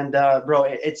 And bro,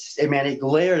 it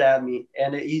glared at me.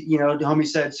 And the homie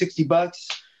said $60.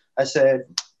 I said,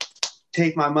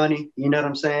 take my money. You know what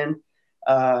I'm saying?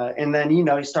 And then he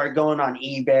started going on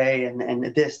eBay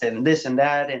and this and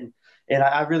that, and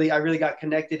I really got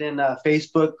connected in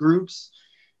Facebook groups,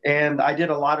 and I did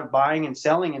a lot of buying and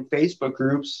selling in Facebook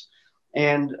groups.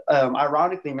 And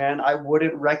ironically, man, I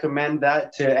wouldn't recommend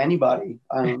that to anybody.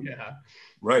 Yeah.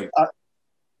 Right.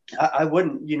 I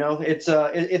wouldn't.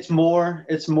 It's more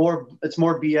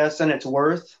BS than it's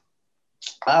worth.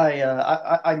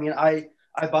 I mean,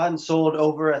 I bought and sold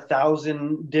over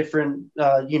 1,000 different,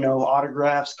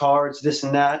 autographs, cards, this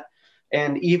and that.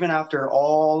 And even after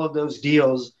all of those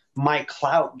deals, my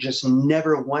clout just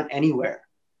never went anywhere.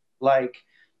 Like,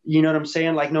 you know what I'm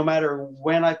saying? Like, no matter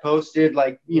when I posted,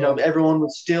 like, everyone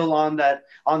was still on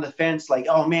the fence, like,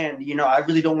 oh man, I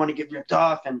really don't want to get ripped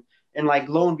off. And like,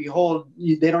 lo and behold,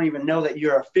 they don't even know that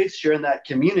you're a fixture in that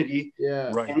community.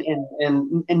 Yeah. Right.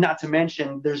 And not to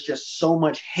mention, there's just so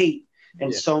much hate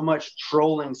and so much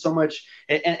trolling, so much,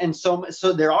 and so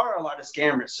there are a lot of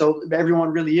scammers. So everyone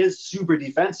really is super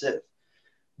defensive.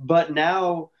 But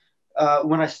now,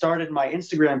 when I started my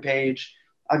Instagram page,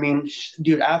 I mean,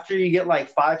 dude, after you get like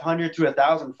 500 to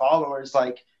 1,000 followers,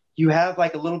 like you have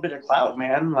like a little bit of clout,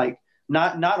 man. Like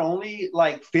not only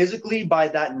like physically by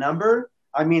that number.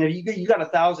 I mean, if you got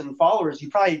 1,000 followers, you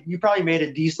probably made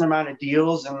a decent amount of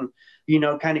deals and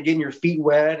kind of getting your feet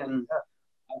wet and.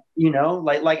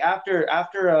 Like after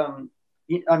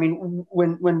I mean,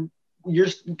 when you're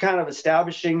kind of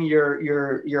establishing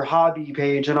your hobby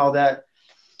page and all that,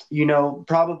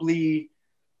 probably,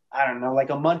 I don't know,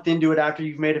 like a month into it, after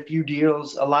you've made a few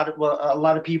deals, a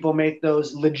lot of people make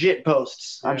those legit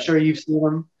posts. I'm sure you've seen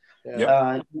them.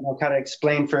 Yeah. Kind of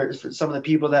explain for some of the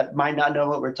people that might not know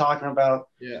what we're talking about.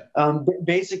 Yeah.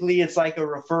 Basically, it's like a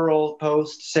referral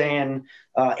post saying,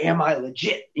 am I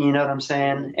legit? You know what I'm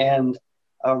saying? And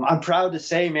I'm proud to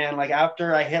say, man, like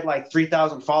after I hit like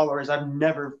 3,000 followers, I've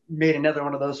never made another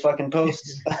one of those fucking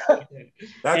posts.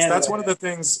 That's one of the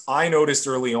things I noticed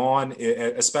early on,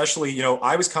 especially,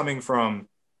 I was coming from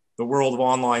the world of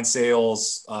online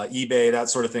sales, eBay, that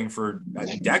sort of thing for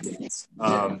decades.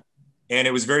 And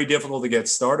it was very difficult to get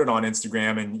started on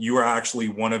Instagram. And you were actually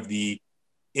one of the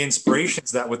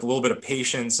inspirations that with a little bit of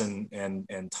patience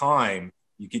and time,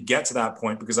 you could get to that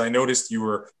point, because I noticed you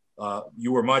were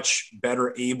much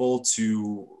better able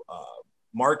to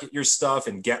market your stuff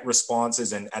and get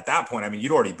responses. And at that point, I mean,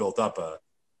 you'd already built up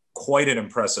quite an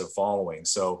impressive following.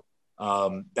 So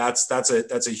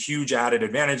That's a huge added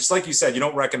advantage. Just like you said, you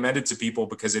don't recommend it to people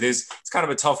because it's kind of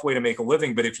a tough way to make a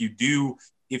living. But if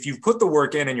you've put the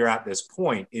work in and you're at this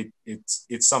point,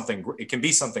 it's something. It can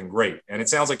be something great, and it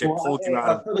sounds like it pulled you out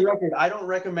of. For the record, I don't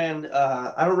recommend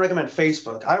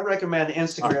Facebook. I recommend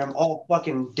Instagram all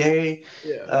fucking day.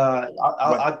 Yeah.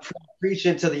 I preach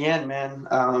it to the end,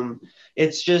 man.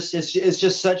 It's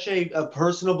just such a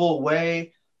personable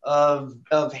way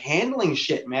of handling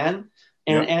shit, man.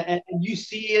 And you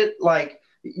see it like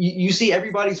you see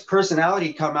everybody's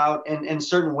personality come out in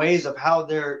certain ways of how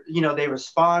they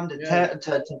respond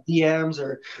to DMs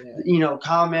or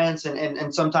comments,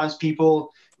 and sometimes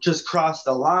people just cross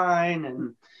the line,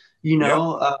 and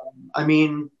I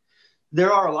mean,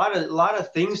 there are a lot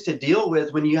of things to deal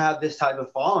with when you have this type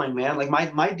of following, man. Like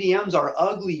my DMs are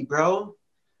ugly, bro.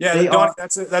 Yeah, Don,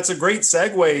 that's a great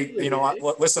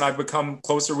segue. Listen, I've become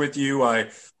closer with you.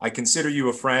 I consider you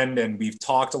a friend, and we've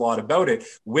talked a lot about it.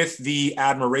 With the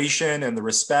admiration and the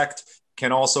respect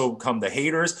can also come the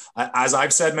haters. As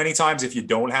I've said many times, if you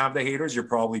don't have the haters, you're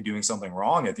probably doing something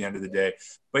wrong at the end of the day.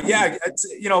 But yeah,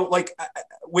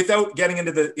 without getting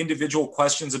into the individual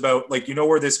questions about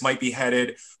where this might be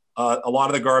headed, a lot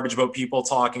of the garbage about people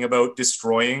talking about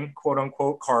destroying quote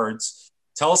unquote cards.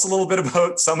 Tell us a little bit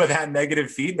about some of that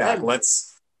negative feedback.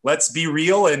 Let's be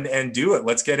real and do it.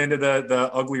 Let's get into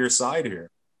the uglier side here.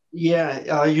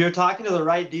 Yeah, you're talking to the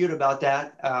right dude about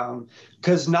that.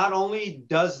 Because not only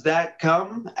does that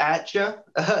come at you,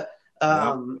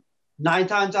 9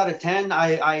 times out of 10,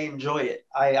 I enjoy it.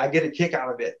 I get a kick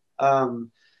out of it.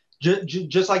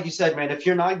 Just like you said, man, if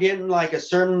you're not getting like a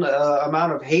certain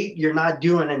amount of hate, you're not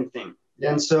doing anything.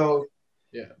 And so,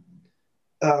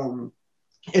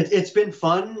 it's been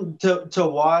fun to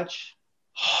watch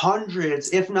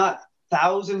hundreds, if not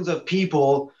thousands of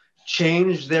people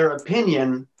change their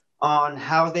opinion on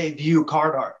how they view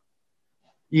card art.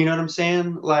 You know what I'm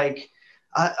saying? Like,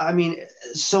 I mean,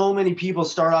 so many people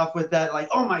start off with that, like,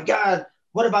 oh my God,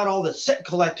 what about all the set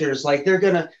collectors? Like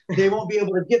they won't be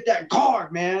able to get that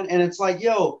card, man. And it's like,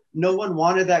 yo, no one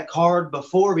wanted that card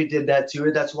before we did that to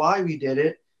it. That's why we did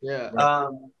it. Yeah.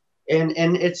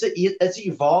 And it's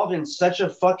evolved in such a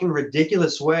fucking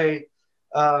ridiculous way.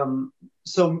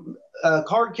 So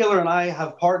Card Killer and I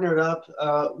have partnered up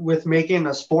with making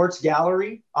a sports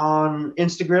gallery on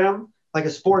Instagram, like a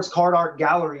sports card art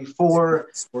gallery for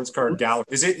sports card gallery.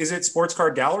 Is it sports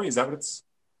card gallery? Is that what it's?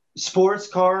 Sports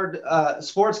card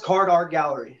art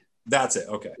gallery. That's it.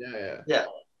 Okay. Yeah.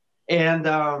 And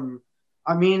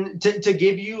I mean, to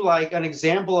give you like an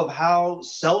example of how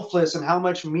selfless and how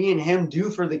much me and him do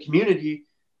for the community,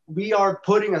 we are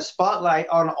putting a spotlight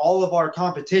on all of our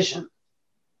competition.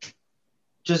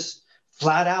 Just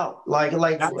flat out.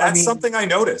 That's something I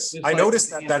noticed. I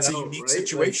noticed that's a unique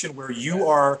situation where you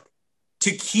are to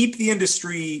keep the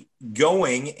industry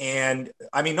going. And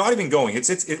I mean, not even going,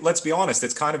 let's be honest,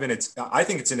 it's kind of I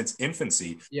think it's in its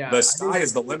infancy. Yeah, the sky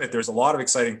is the limit. There's a lot of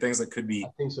exciting things that could be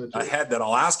ahead that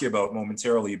I'll ask you about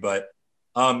momentarily, but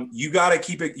you got to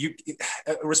keep it,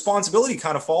 responsibility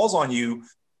kind of falls on you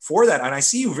for that. And I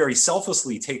see you very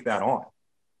selflessly take that on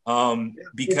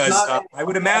because I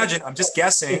would imagine, I'm just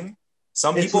guessing,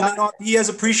 some people may not be as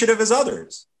appreciative as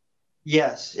others.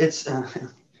 Yes, it's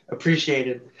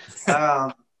appreciated.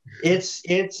 It's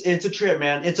a trip,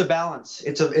 man. It's a balance.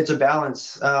 It's a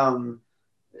balance.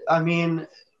 I mean,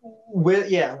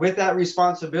 with that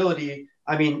responsibility,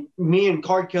 I mean, me and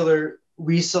Card Killer,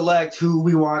 we select who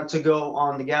we want to go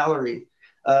on the gallery.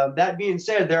 That being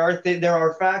said, there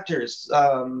are factors.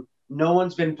 No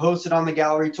one's been posted on the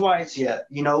gallery twice yet.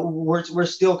 You know, we're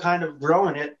still kind of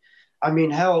growing it. I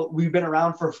mean, hell, we've been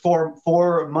around for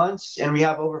four months and we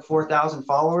have over 4,000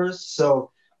 followers.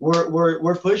 So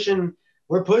we're pushing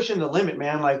the limit,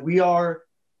 man. Like we are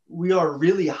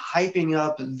really hyping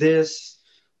up this.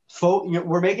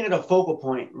 We're making it a focal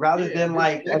point rather than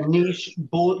like a niche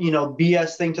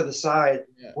BS thing to the side.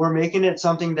 Yeah. We're making it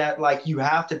something that like you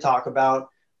have to talk about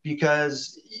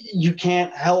because you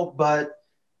can't help but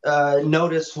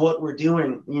notice what we're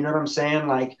doing. You know what I'm saying?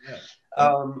 Like,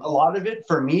 a lot of it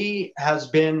for me has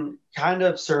been kind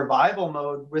of survival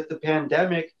mode with the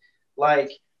pandemic.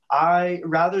 Like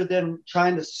rather than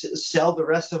trying to sell the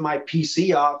rest of my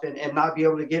PC off and not be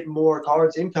able to get more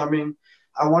cards incoming,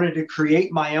 I wanted to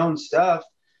create my own stuff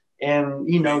and,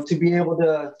 to be able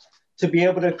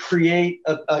to create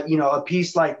a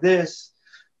piece like this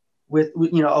with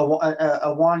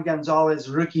a Juan Gonzalez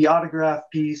rookie autograph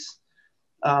piece.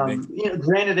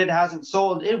 Granted it hasn't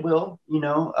sold, it will,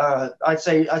 I'd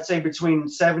say between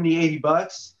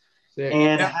 $70-$80. Sick.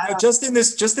 And Now, just in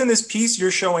this piece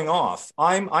you're showing off,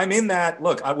 I'm in that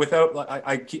look. I'm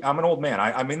an old man.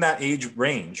 I'm in that age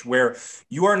range where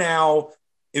you are now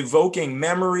evoking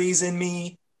memories in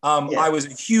me. I was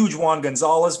a huge Juan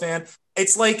Gonzalez fan.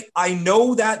 It's like I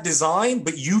know that design,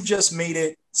 but you've just made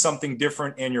it something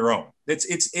different and your own.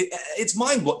 It's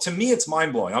mind blowing to me. It's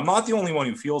mind blowing. I'm not the only one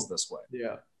who feels this way.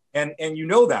 Yeah. And you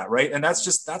know that, right? And that's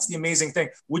the amazing thing.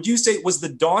 Would you say was the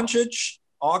Doncic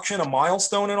auction a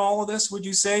milestone in all of this? Would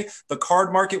you say the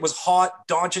card market was hot,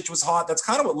 Doncic was hot? That's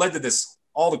kind of what led to this,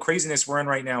 all the craziness we're in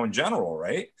right now in general,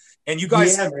 right? And you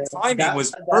guys, timing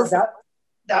was perfect.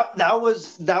 That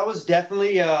was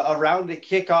definitely around the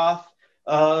kickoff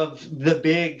of the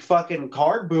big fucking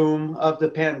card boom of the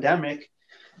pandemic.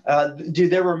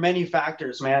 Dude, there were many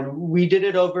factors, man. We did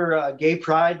it over Gay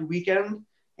Pride weekend,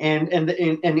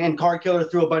 and Card Killer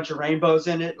threw a bunch of rainbows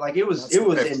in it. Like it was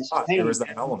insane. There was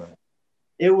that element.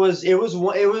 It was.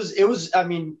 I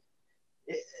mean,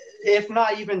 if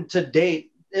not even to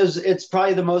date, it's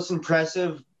probably the most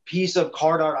impressive piece of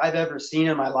card art I've ever seen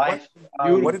in my life.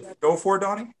 What did that go for,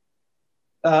 Donnie?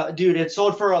 Dude, it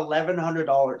sold for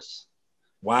 $1,100.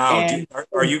 Wow.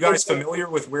 Are you guys familiar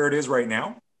with where it is right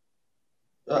now?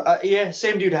 Yeah,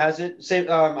 same dude has it. Same.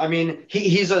 I mean,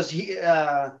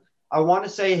 I want to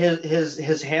say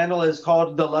his handle is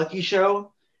called The Lucky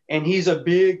Show, and he's a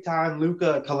big time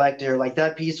Luka collector. Like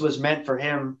that piece was meant for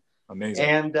him. Amazing.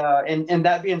 And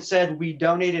that being said, we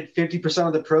donated 50%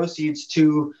 of the proceeds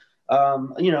to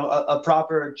a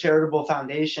proper charitable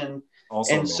foundation.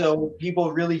 Also and amazing. So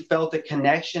people really felt a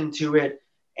connection to it.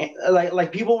 And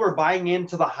like people were buying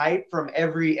into the hype from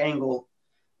every angle.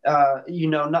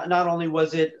 Not only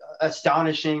was it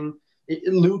astonishing,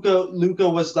 Luka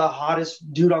was the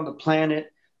hottest dude on the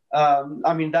planet.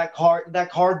 I mean, that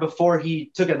card before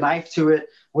he took a knife to it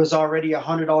was already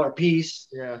 $100 piece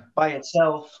by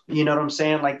itself. You know what I'm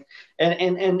saying? Like,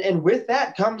 and with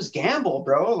that comes gamble,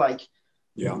 bro. Like,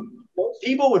 most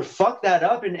people would fuck that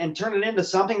up and turn it into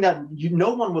something that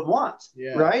no one would want.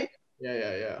 Yeah. Right?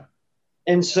 Yeah.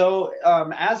 And so,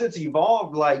 as it's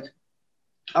evolved, like,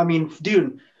 I mean,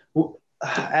 dude,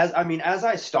 as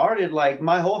I started, like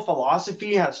my whole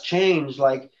philosophy has changed.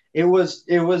 Like it was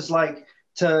like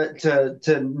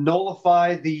to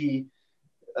nullify the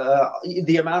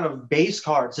amount of base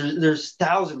cards. There's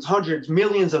thousands, hundreds,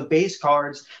 millions of base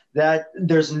cards that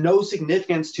there's no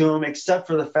significance to them except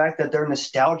for the fact that they're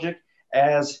nostalgic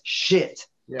as shit.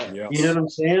 Yeah. Yes. You know what I'm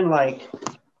saying?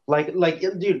 Like,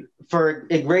 dude, for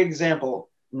a great example,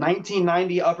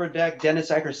 1990 Upper Deck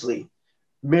Dennis Eckersley,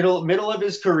 middle of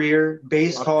his career,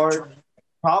 base card,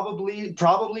 probably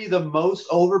the most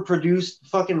overproduced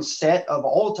fucking set of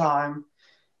all time.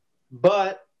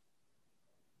 But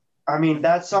I mean,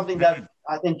 that's something that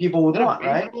I think people would want,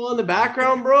 right? In the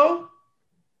background, bro.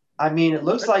 I mean, it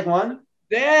looks like one.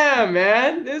 Damn,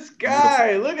 man, this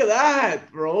guy! Look at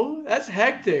that, bro. That's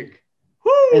hectic.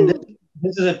 Woo! And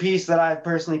this is a piece that I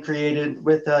personally created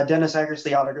with Dennis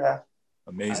Eckersley autograph.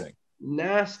 Amazing. That's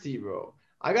nasty, bro.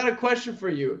 I got a question for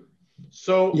you.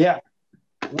 So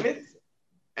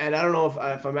and I don't know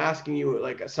if I'm asking you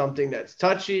like something that's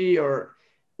touchy or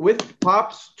with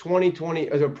Pops 2020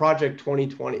 or Project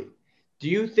 2020, do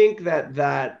you think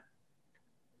that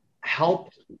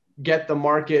helped get the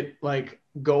market like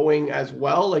going as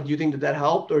well? Like, do you think that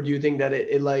helped, or do you think that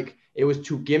it was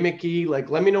too gimmicky? Like,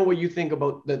 let me know what you think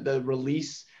about the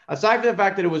release, aside from the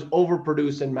fact that it was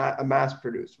overproduced and mass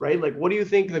produced, right? Like, what do you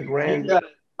think the grand?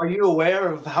 Are you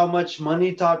aware of how much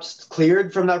money Topps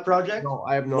cleared from that project? No,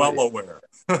 I have no idea. Aware.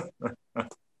 All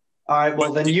right,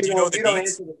 well then you don't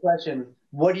answer the question.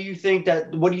 What do you think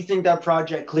that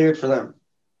project cleared for them?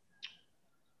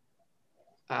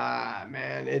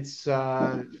 Man, it's you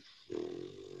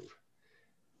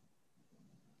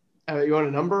want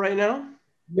a number right now?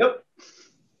 Yep.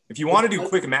 If you want to do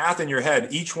quick math in your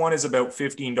head, each one is about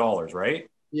 $15, right?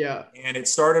 Yeah. And it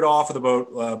started off with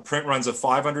about print runs of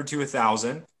 500 to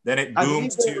 1,000. Then it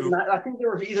boomed I think there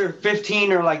were either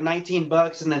 15 or like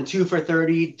 $19, and then 2 for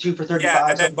 30, 2 for 35. Yeah,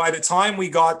 and then by the time we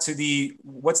got to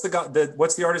what's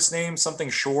the artist's name? Something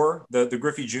Shore, the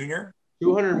Griffey Jr.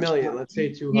 200 million. Let's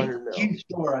say 200 million. Keith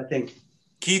Shore, I think.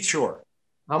 Keith Shore.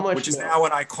 How much? Which is now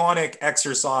an iconic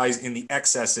exercise in the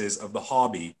excesses of the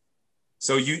hobby.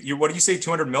 So you what do you say?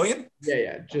 200 million?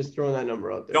 Yeah. Just throwing that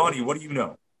number out there. Donnie, what do you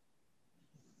know?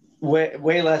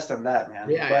 Way less than that, man.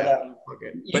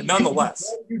 But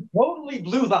nonetheless, you totally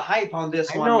blew the hype on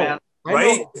this one, man.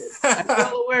 Right? I'm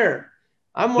well aware.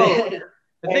 I'm aware.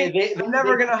 I'm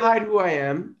never gonna hide who I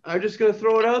am. I'm just gonna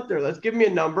throw it out there. Let's give me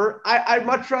a number. I'd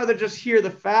much rather just hear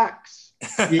the facts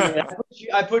Yeah,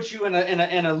 I put you in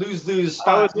a lose-lose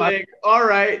spot. I was like, all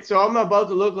right, so I'm about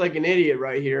to look like an idiot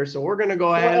right here. So we're gonna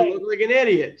go ahead and look like an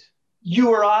idiot. You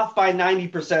were off by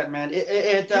 90%, man.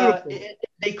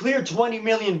 They cleared $20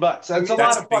 million. That's a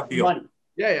lot of fucking money.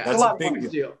 Yeah. That's a big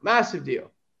deal. Massive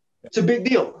deal. It's a big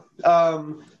deal.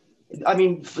 I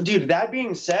mean, dude, that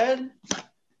being said,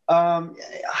 a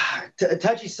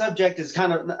touchy subject is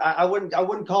kind of, I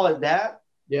wouldn't call it that.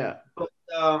 Yeah. But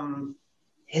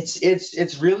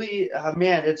it's really,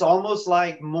 man, it's almost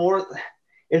like more,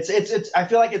 I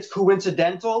feel like it's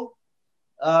coincidental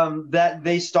that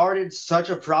they started such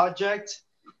a project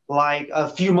like a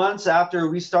few months after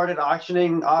we started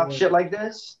auctioning off shit like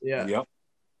this. Yeah. Yep.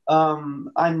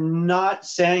 I'm not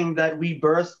saying that we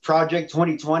birthed Project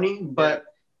 2020, but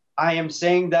I am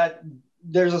saying that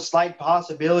there's a slight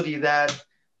possibility that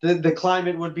the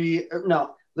climate would be,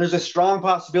 no, there's a strong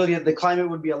possibility that the climate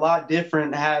would be a lot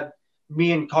different had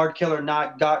me and Card Killer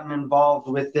not gotten involved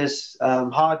with this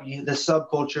hobby, this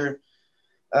subculture.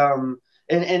 And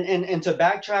to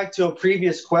backtrack to a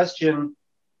previous question,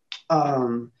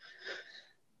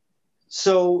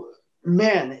 so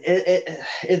man,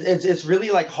 it's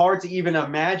really like hard to even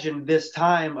imagine this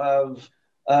time of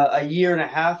a year and a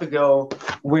half ago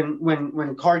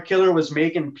when Card Killer was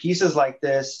making pieces like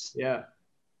this. Yeah.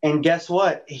 And guess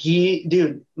what?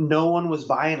 Dude, no one was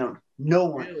buying them. No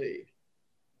one. Really?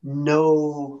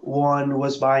 No one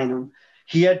was buying them.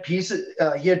 He had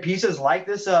pieces like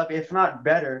this up, if not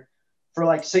better, for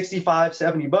like $65,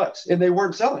 $70, and they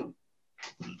weren't selling.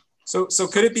 So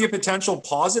could it be a potential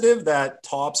positive that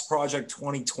Topps Project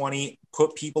 2020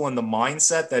 put people in the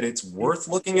mindset that it's worth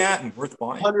looking at and worth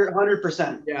buying?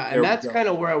 100%. Yeah, and that's kind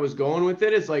of where I was going with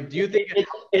it. It's like, do you think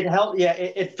it helped? Yeah,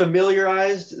 it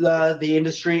familiarized the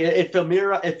industry. It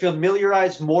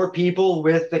familiarized more people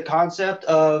with the concept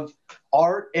of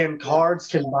art and cards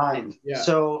combined. Yeah.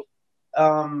 So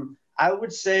I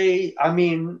would say, I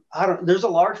mean, there's a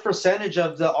large percentage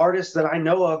of the artists that I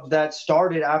know of that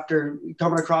started after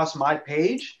coming across my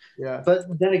page. Yeah.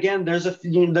 But then again, there's a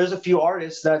few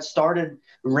artists that started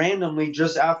randomly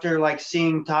just after like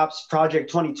seeing Topps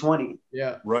Project 2020.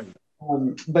 Yeah. Right.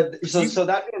 But so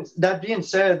that being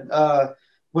said,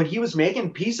 when he was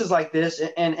making pieces like this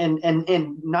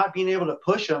and not being able to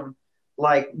push them,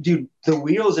 like, dude, the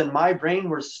wheels in my brain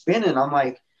were spinning. I'm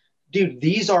like, dude,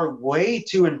 these are way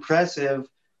too impressive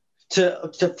to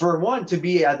for one to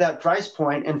be at that price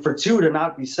point, and for two to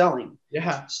not be selling.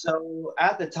 Yeah. So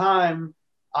at the time,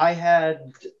 I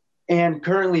had and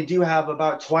currently do have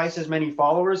about twice as many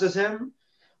followers as him,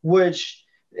 which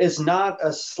is not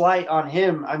a slight on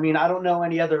him. I mean, I don't know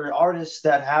any other artists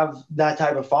that have that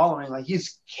type of following. Like,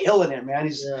 he's killing it, man.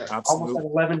 He's almost at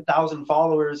 11,000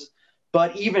 followers.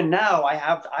 But even now, I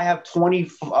have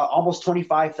almost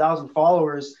 25,000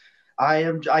 followers.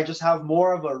 I just have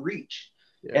more of a reach.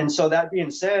 Yeah. And so that being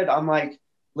said, I'm like,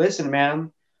 listen,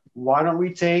 man, why don't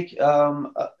we take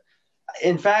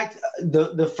in fact,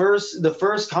 the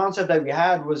first concept that we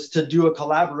had was to do a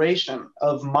collaboration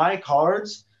of my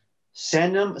cards,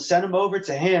 send them over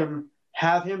to him,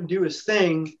 have him do his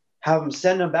thing, have him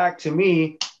send them back to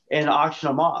me, and auction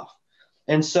them off.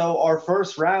 And so our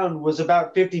first round was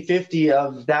about 50-50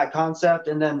 of that concept,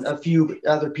 and then a few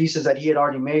other pieces that he had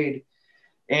already made.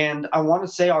 And I want to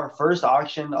say our first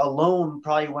auction alone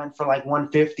probably went for like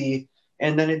 150,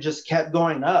 and then it just kept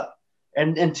going up.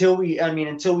 And until we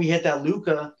hit that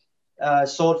Luca,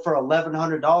 sold for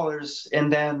 $1,100,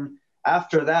 and then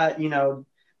after that,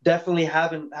 definitely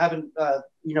haven't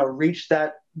reached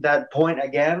that point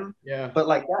again. Yeah. But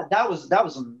like that was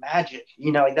magic.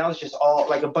 Like that was just all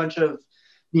like a bunch of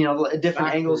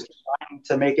different angles combined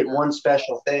to make it one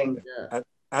special thing. Yeah.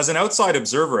 As an outside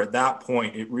observer at that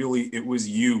point, it was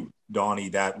you, Donnie,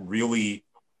 that really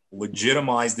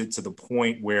legitimized it to the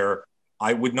point where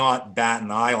I would not bat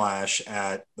an eyelash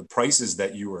at the prices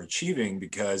that you were achieving,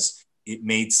 because it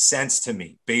made sense to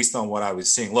me based on what I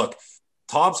was seeing. Look,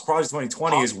 Topps Project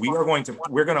 2020 is we're going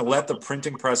to let the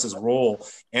printing presses roll,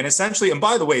 and essentially, and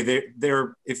by the way,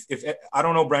 if I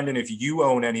don't know, Brendan, if you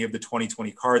own any of the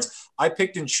 2020 cards, I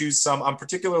picked and choose some. I'm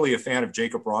particularly a fan of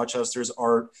Jacob Rochester's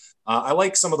art. I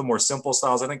like some of the more simple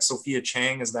styles. I think Sophia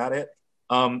Chang, is that it?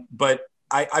 But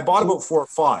I bought about 4 or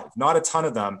 5, not a ton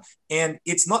of them. And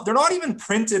they're not even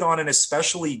printed on an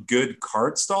especially good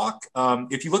cardstock.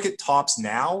 If you look at Topps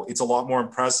now, it's a lot more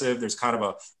impressive. There's kind of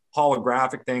a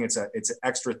holographic thing. It's an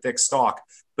extra thick stock.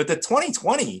 But the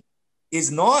 2020 is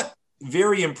not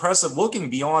very impressive looking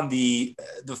beyond the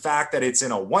fact that it's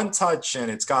in a one touch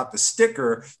and it's got the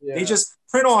sticker. Yeah. They just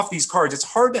print off these cards. It's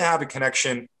hard to have a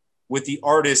connection with the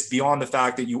artist beyond the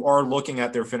fact that you are looking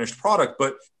at their finished product.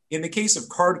 But in the case of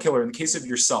Card Killer, in the case of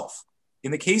yourself,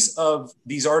 in the case of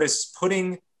these artists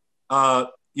putting,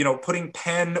 putting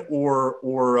pen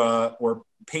or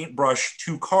paintbrush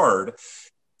to card,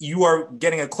 you are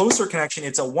getting a closer connection.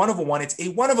 It's a one of a one. It's a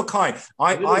one of a kind.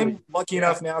 I'm lucky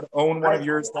enough now to own one of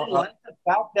yours. I like the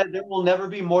fact that there will never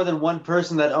be more than one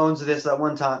person that owns this at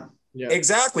one time. Yeah.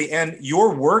 Exactly. And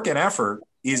your work and effort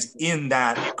is in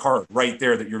that card right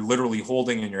there that you're literally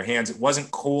holding in your hands. It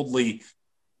wasn't coldly,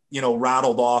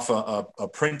 rattled off a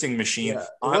printing machine. Yeah.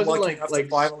 It wasn't like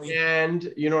finally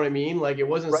scanned, you know what I mean? Like it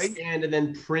wasn't scanned and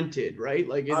then printed, right?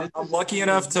 Like I'm lucky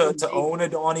enough to own a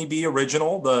Donnie B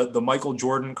original, the Michael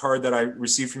Jordan card that I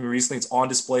received from you recently. It's on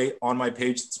display on my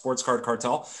page, Sports Card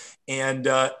Cartel. And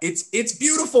it's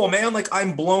beautiful, man. Like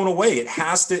I'm blown away.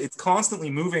 It's constantly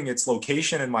moving its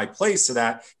location in my place so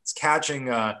that it's catching,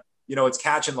 it's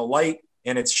catching the light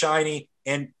and it's shiny.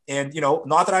 And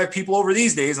not that I have people over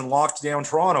these days and locked down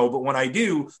Toronto, but when I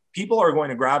do, people are going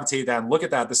to gravitate that and look at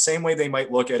that the same way they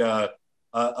might look at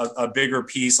a bigger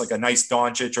piece, like a nice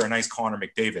Doncic or a nice Connor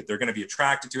McDavid. They're going to be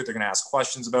attracted to it. They're going to ask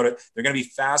questions about it. They're going to be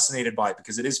fascinated by it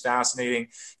because it is fascinating.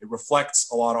 It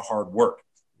reflects a lot of hard work.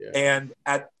 Yeah. And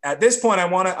at this point, I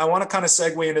want to kind of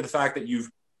segue into the fact that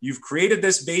you've created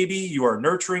this baby. You are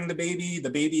nurturing the baby.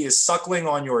 The baby is suckling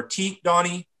on your teat,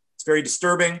 Donnie. It's very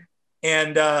disturbing.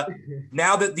 And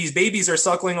now that these babies are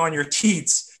suckling on your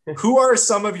teats, who are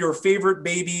some of your favorite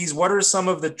babies? What are some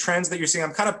of the trends that you're seeing?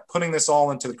 I'm kind of putting this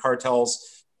all into the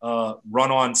Cartel's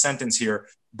run-on sentence here.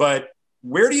 But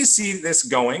where do you see this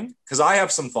going? Because I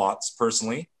have some thoughts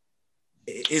personally.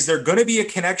 Is there going to be a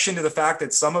connection to the fact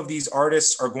that some of these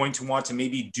artists are going to want to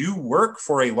maybe do work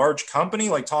for a large company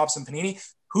like Topps and Panini?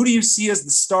 Who do you see as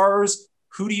the stars?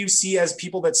 Who do you see as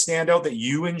people that stand out that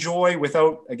you enjoy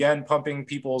without, again, pumping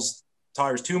people's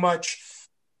tires too much?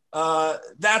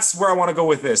 That's where I want to go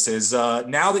with this is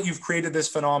now that you've created this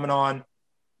phenomenon,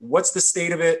 what's the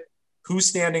state of it? Who's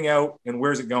standing out and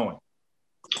where's it going?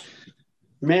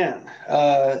 Man,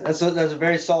 that's a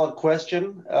very solid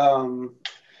question.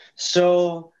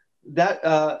 So that,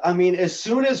 as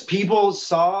soon as people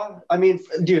saw,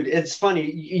 dude, it's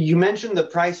funny. You mentioned the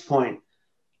price point.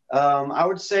 I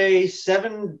would say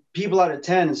 7 people out of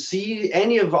 10 see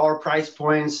any of our price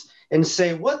points and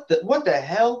say, what the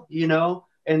hell,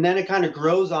 and then it kind of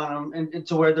grows on them and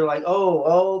to where they're like,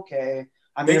 oh, okay.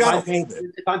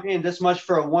 If I'm paying this much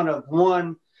for a one of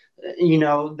one,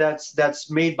 that's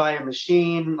made by a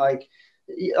machine, like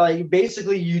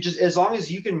basically you just, as long as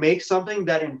you can make something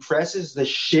that impresses the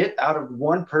shit out of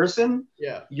one person,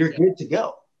 you're good to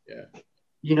go. Yeah.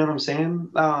 You know what I'm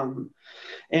saying?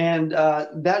 And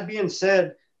that being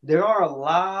said, there are a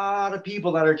lot of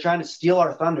people that are trying to steal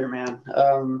our thunder, man.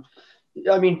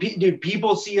 Dude,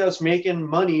 people see us making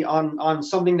money on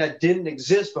something that didn't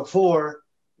exist before.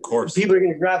 Of course. People are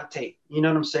going to gravitate. You know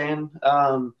what I'm saying?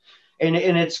 And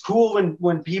it's cool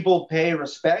when people pay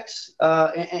respects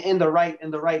in the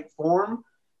right form.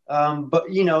 But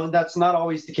that's not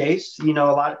always the case.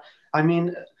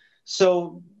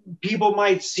 So people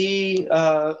might see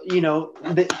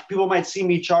people might see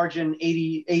me charging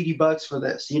 $80 for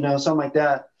this, something like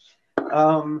that.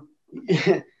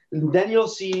 Then you'll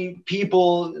see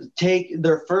people take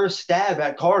their first stab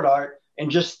at card art and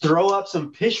just throw up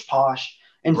some pish posh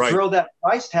and throw that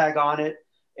price tag on it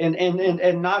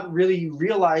and not really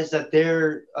realize that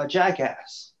they're a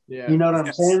jackass. Yeah. You know what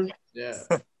I'm saying? Yeah.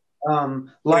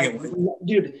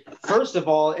 Dude, first of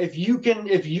all, if you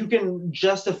can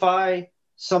justify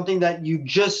something that you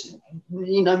just,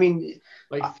 there's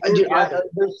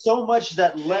so much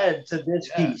that led to this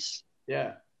piece.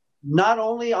 Yeah. Not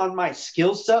only on my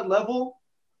skill set level,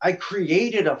 I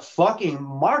created a fucking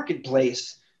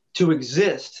marketplace to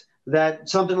exist that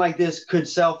something like this could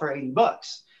sell for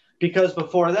 $80. Because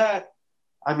before that,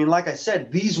 like I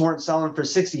said, these weren't selling for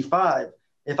 65.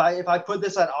 If I put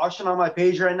this at auction on my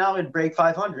page right now, it'd break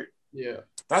 500. Yeah.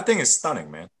 That thing is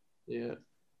stunning, man. Yeah.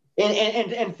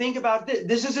 And think about this.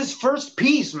 This is his first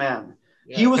piece, man.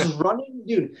 Yeah.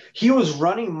 He was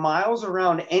running miles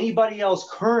around anybody else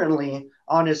currently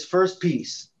on his first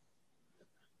piece.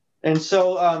 And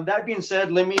so that being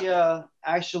said, let me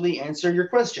actually answer your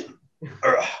question.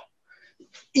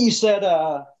 You said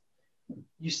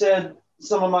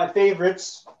some of my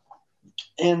favorites,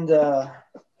 and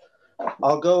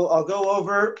I'll go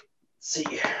over. Let's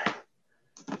see.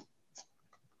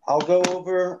 I'll go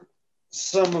over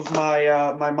some of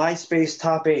my my MySpace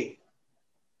top 8.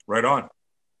 Right on.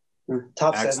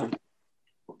 Top Excellent.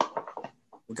 7.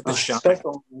 Look at the shine.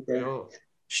 Okay.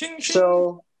 Shing, shing.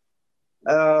 So,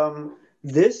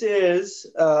 this is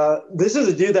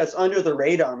a dude that's under the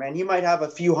radar, man. He might have a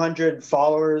few hundred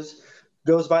followers,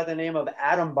 goes by the name of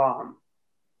Atom Bomb.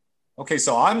 Okay,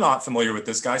 so I'm not familiar with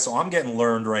this guy, so I'm getting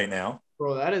learned right now.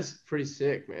 Bro, that is pretty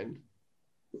sick, man.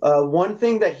 One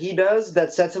thing that he does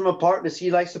that sets him apart is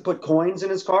he likes to put coins in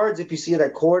his cards. If you see it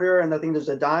at quarter and I think there's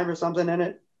a dime or something in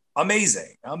it.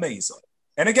 Amazing.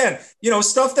 And again,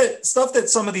 stuff that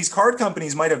some of these card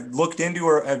companies might have looked into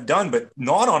or have done, but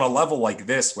not on a level like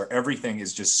this where everything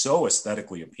is just so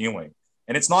aesthetically appealing.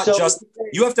 And it's not just,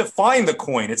 you have to find the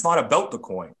coin. It's not about the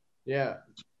coin. Yeah.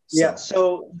 Yeah.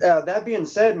 So that being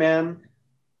said, man,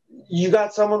 you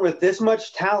got someone with this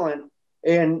much talent,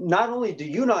 and not only do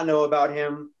you not know about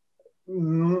him,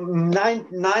 nine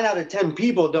out of 10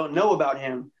 people don't know about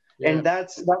him. Yeah. And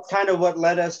that's kind of what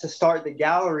led us to start the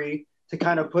gallery, to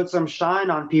kind of put some shine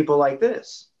on people like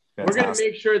this. Fantastic. We're going to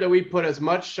make sure that we put as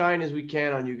much shine as we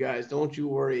can on you guys. Don't you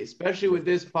worry, especially with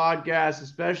this podcast,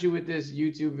 especially with this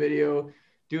YouTube video.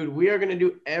 Dude, we are going to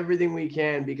do everything we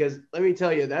can, because let me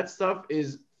tell you, that stuff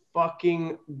is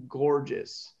fucking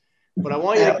gorgeous. But I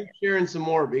want you to keep sharing some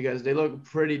more because they look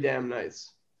pretty damn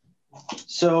nice.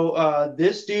 So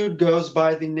this dude goes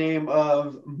by the name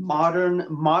of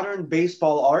Modern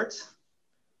Baseball Art.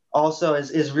 Also,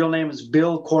 his real name is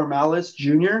Bill Cormalis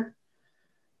Jr.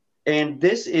 And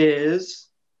this is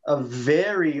a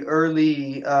very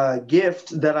early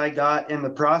gift that I got in the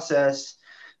process.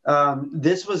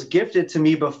 This was gifted to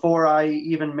me before I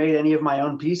even made any of my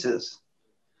own pieces.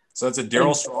 So it's a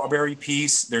Darryl Strawberry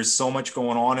piece. There's so much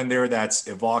going on in there that's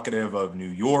evocative of New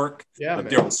York. Yeah,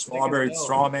 Darryl Strawberry,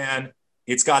 Strawman.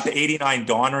 It's got the 89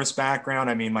 Donruss background.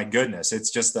 I mean, my goodness, it's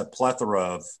just a plethora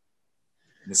of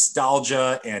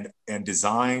nostalgia and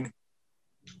design.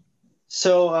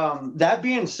 So that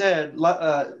being said,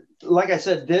 like I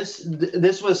said,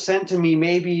 this was sent to me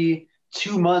maybe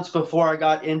 2 months before I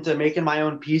got into making my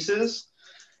own pieces.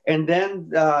 And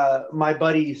then my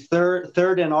buddy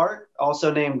Third in Art,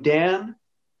 also named Dan.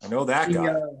 I know that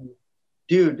guy.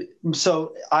 Dude,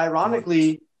 so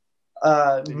ironically,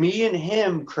 me and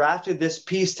him crafted this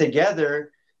piece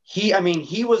together. He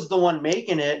was the one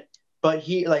making it, but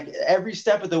he, like, every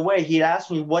step of the way, he'd ask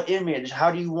me, what image,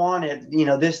 how do you want it?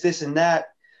 This and that.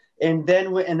 And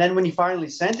then when he finally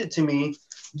sent it to me,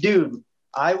 dude,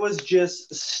 I was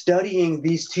just studying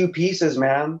these two pieces,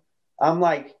 man. I'm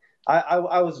like,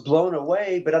 I was blown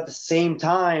away, but at the same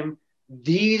time,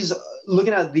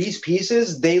 looking at these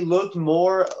pieces, they looked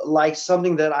more like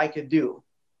something that I could do.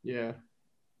 Yeah.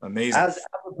 Amazing. As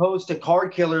opposed to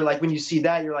Card Killer, like when you see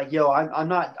that, you're like, yo,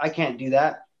 I can't do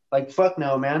that. Like, fuck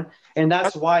no, man. And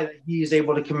that's why he is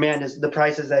able to command the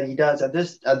prices that he does at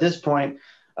this point.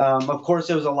 Of course,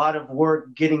 it was a lot of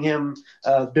work getting him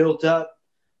built up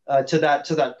to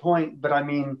that point. But I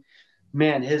mean,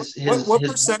 man,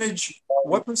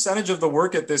 what percentage of the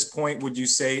work at this point would you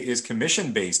say is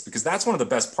commission based? Because that's one of the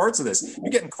best parts of this.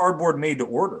 You're getting cardboard made to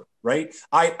order, right?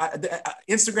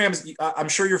 Instagram is, I'm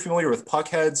sure you're familiar with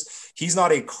Puckheads. He's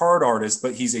not a card artist,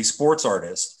 but he's a sports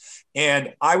artist.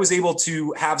 And I was able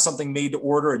to have something made to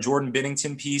order, a Jordan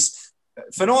Binnington piece.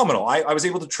 Phenomenal. I was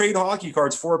able to trade hockey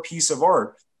cards for a piece of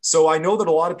art. So I know that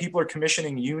a lot of people are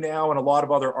commissioning you now and a lot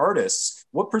of other artists.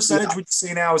 What percentage would you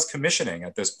say now is commissioning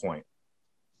at this point?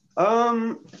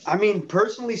 I mean,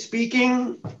 personally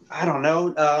speaking, I don't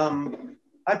know.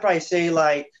 I'd probably say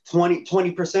like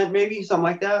 20%, maybe something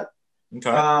like that. Okay.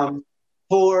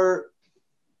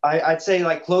 I'd say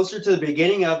like closer to the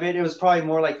beginning of it, it was probably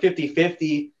more like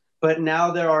 50-50, but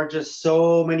now there are just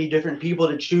so many different people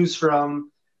to choose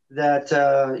from that,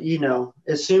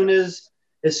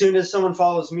 as soon as someone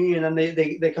follows me and then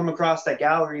they come across that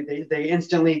gallery, they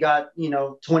instantly got,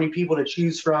 20 people to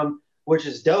choose from, which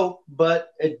is dope,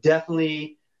 but it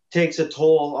definitely takes a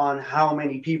toll on how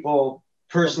many people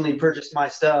personally purchase my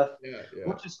stuff,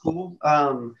 which is cool.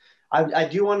 I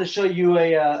do want to show you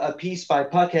a piece by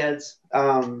Puckheads.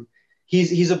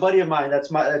 He's a buddy of mine. That's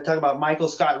talking about Michael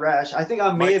Scott Rash. I think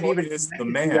I may have even is the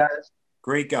man.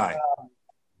 Great guy.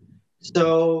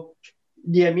 So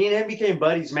yeah, me and him became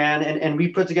buddies, man, and we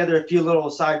put together a few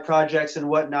little side projects and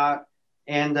whatnot.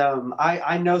 And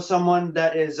I know someone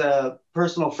that is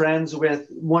personal friends with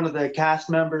one of the cast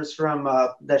members from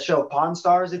that show Pawn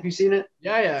Stars, if you've seen it.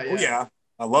 Yeah. Oh, yeah.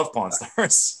 I love Pawn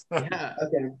Stars. Yeah.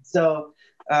 Okay. So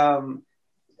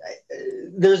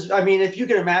if you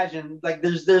can imagine, like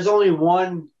there's only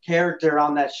one character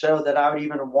on that show that I would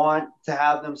even want to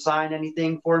have them sign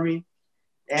anything for me.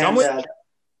 And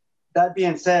that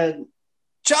being said,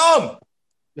 Chum!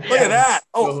 Look at that.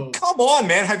 Oh, come on,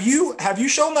 man. Have you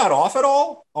shown that off at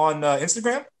all on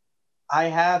Instagram? I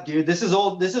have, dude. This is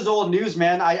old news,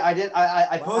 man.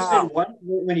 I posted one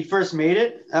when he first made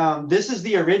it. This is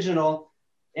the original.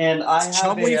 And I have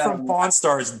Chumley from Pawn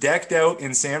Stars decked out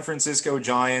in San Francisco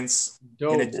Giants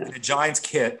in a Giants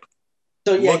kit.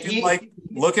 So yeah,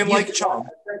 looking like Chum.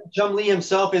 Chumlee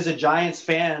himself is a Giants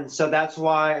fan, so that's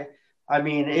why. I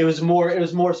mean, it was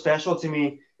more special to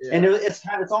me, and it's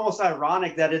almost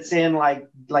ironic that it's in like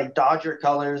Dodger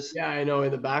colors. Yeah, I know,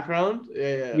 in the background.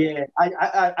 Yeah.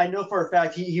 I know for a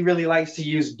fact he really likes to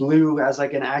use blue as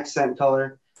like an accent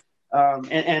color,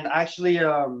 and actually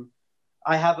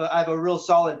I have a real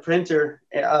solid printer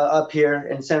up here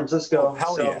in San Francisco. Oh,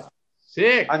 hell yeah.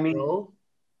 Sick. I mean,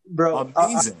 bro,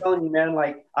 amazing. I'm telling you, man,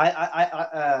 like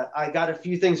I got a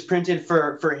few things printed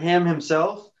for him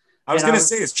himself. I was going to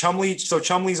say, is Chumlee, so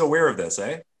Chumlee's aware of this,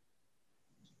 eh?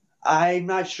 I'm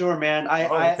not sure, man.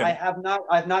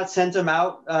 I've not sent him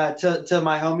out to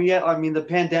my homie yet. I mean, the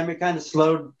pandemic kind of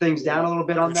slowed things down a little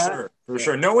bit on that. For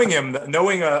sure. Knowing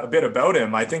a bit about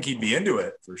him, I think he'd be into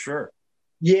it for sure.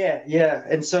 Yeah.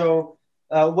 And so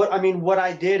what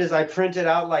I did is I printed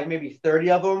out like maybe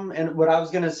 30 of them. And what I was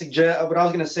going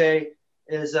to say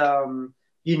is,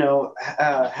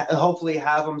 hopefully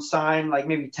have him sign like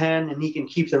maybe 10 and he can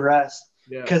keep the rest.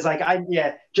 Because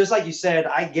just like you said,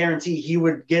 I guarantee he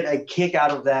would get a kick out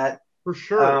of that for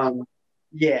sure. I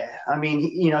mean,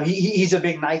 he's a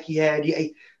big Nike head.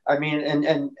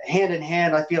 And hand in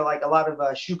hand, I feel like a lot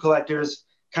of shoe collectors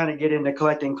kind of get into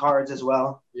collecting cards as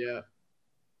well. Yeah.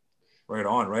 Right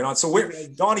on. So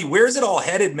Donnie, where's it all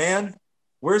headed, man?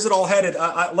 Where's it all headed?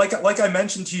 Like I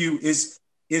mentioned to you, is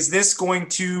this going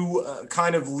to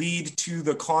kind of lead to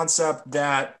the concept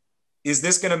that is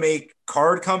this going to make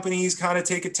card companies kind of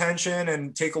take attention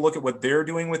and take a look at what they're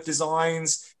doing with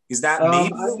designs? Is that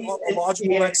maybe a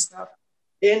logical next step?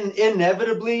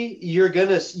 Inevitably, you're going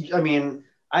to, I mean,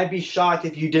 I'd be shocked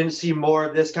if you didn't see more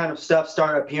of this kind of stuff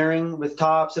start appearing with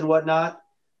Topps and whatnot.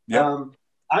 Yep.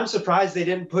 I'm surprised they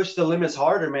didn't push the limits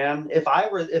harder, man. If I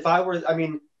were, I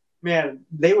mean, man,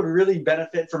 they would really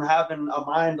benefit from having a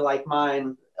mind like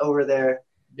mine over there.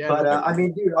 Yeah, but I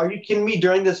mean, dude, are you kidding me?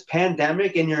 During this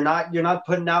pandemic, and you're not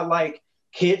putting out like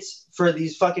kits for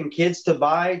these fucking kids to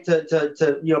buy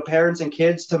to parents and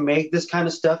kids to make this kind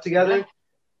of stuff together,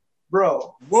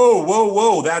 bro.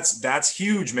 Whoa! That's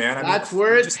huge, man. That's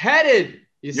where it's headed.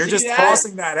 You're just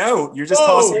tossing that out. You're just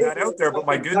tossing that out there. But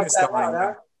my goodness,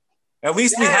 at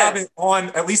least we have it on.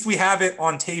 At least we have it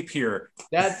on tape here.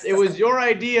 It was your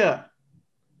idea.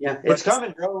 Yeah, it's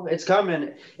coming, bro. It's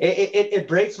coming. It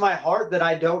breaks my heart that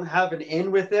I don't have an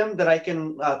in with them that I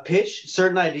can pitch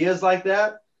certain ideas like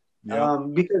that. Yeah.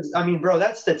 Because I mean, bro,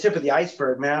 that's the tip of the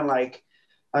iceberg, man. Like,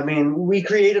 I mean, we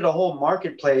created a whole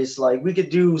marketplace. Like, we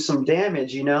could do some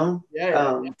damage,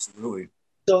 Yeah, absolutely.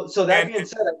 So that being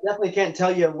said, I definitely can't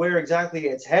tell you where exactly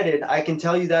it's headed. I can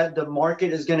tell you that the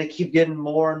market is going to keep getting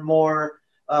more and more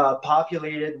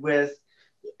populated with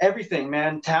everything,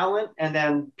 man, talent, and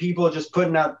then people just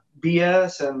putting out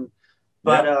BS.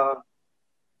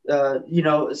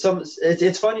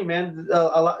 It's funny, man.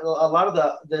 A lot of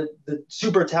the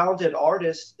super talented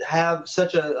artists have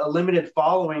such a limited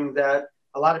following that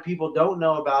a lot of people don't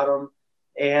know about them.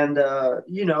 And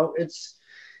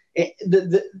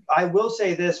I will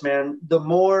say this, man.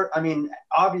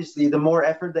 Obviously, the more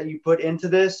effort that you put into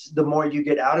this, the more you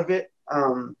get out of it.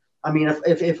 I mean,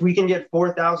 if we can get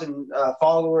 4,000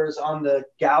 followers on the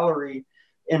gallery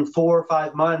in 4 or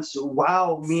 5 months,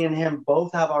 wow, me and him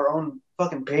both have our own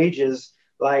fucking pages.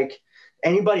 Like,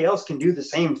 anybody else can do the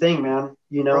same thing, man.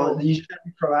 You should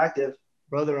be proactive.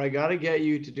 Brother, I got to get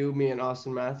you to do me and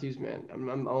Austin Matthews, man. I'm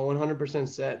 100%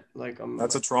 set.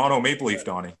 That's a Toronto Maple Leaf,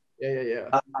 Donnie.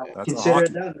 Yeah. Consider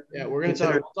it done. Yeah, we're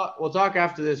gonna talk. We'll talk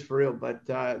after this for real. But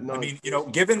no. I mean,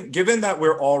 given that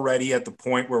we're already at the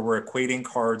point where we're equating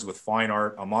cards with fine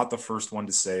art, I'm not the first one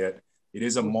to say it. It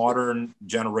is a modern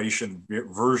generation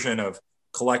version of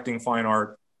collecting fine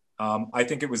art. I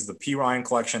think it was the P. Ryan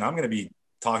collection. I'm going to be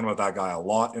talking about that guy a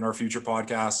lot in our future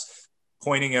podcasts,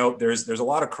 pointing out there's a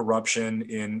lot of corruption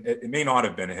in it. It may not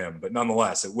have been him, but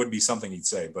nonetheless, it would be something he'd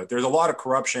say. But there's a lot of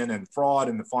corruption and fraud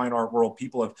in the fine art world.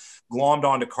 People have glommed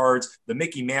onto cards. The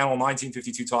Mickey Mantle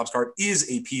 1952 Topps card is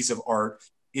a piece of art.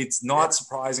 It's not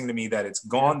surprising to me that it's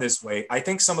gone this way. I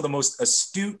think some of the most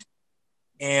astute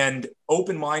and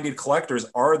open-minded collectors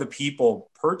are the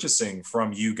people purchasing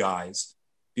from you guys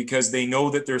because they know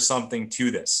that there's something to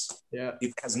this. Yeah.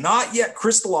 It has not yet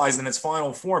crystallized in its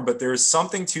final form, but there's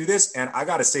something to this. And I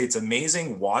got to say, it's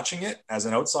amazing watching it as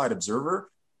an outside observer.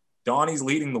 Donnie's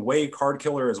leading the way, Card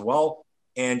Killer as well.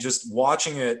 And just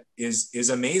watching it is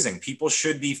amazing. People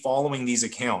should be following these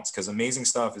accounts because amazing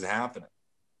stuff is happening.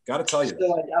 Got to tell you.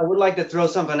 So I would like to throw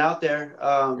something out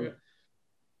there.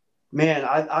 Man,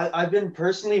 I've been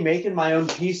personally making my own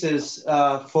pieces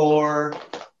for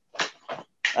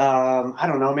I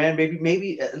don't know, man.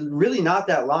 Maybe really not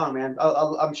that long, man.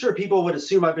 I'm sure people would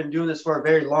assume I've been doing this for a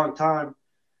very long time.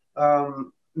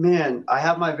 Man, I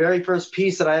have my very first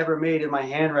piece that I ever made in my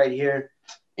hand right here,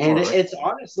 and All right. it's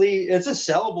honestly it's a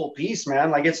sellable piece,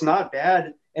 man. Like it's not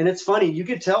bad, and it's funny. You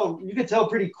could tell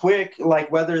pretty quick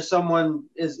like whether someone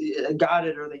is got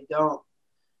it or they don't.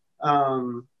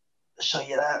 I'll show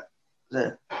you that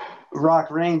the Rock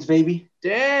Reigns, baby.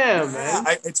 Damn, Yeah,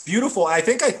 man. it's beautiful. I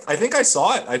think I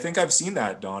saw it. I think I've seen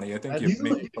that, Donnie. I think you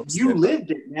maybe posted You it.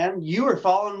 lived it, man. You were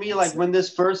following me like when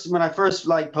I first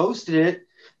like posted it,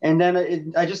 and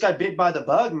then I just got bit by the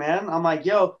bug, man. I'm like,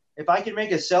 yo, if I can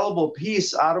make a sellable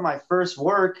piece out of my first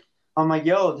work, I'm like,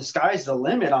 yo, the sky's the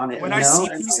limit on it, When you I know? see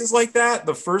pieces like that,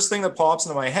 the first thing that pops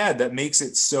into my head that makes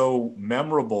it so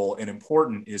memorable and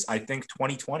important is I think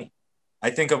 2020. I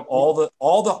think of all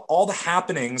the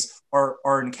happenings are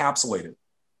encapsulated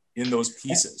in those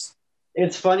pieces.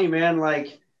 It's funny, man.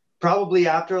 Like probably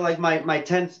after like my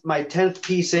tenth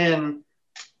piece in,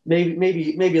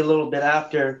 maybe a little bit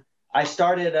after, I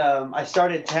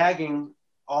started tagging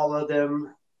all of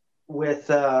them with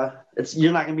it's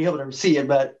you're not gonna be able to see it,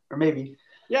 but or maybe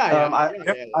Yeah, yeah, I, yeah,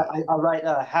 yeah, I, yeah. I write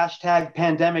hashtag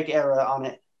pandemic era on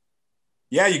it.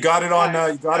 Yeah, you got it on Yeah,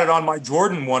 you got it on my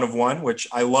Jordan one of one, which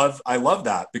I love. I love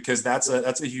that because that's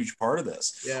a huge part of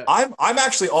this. yeah. I'm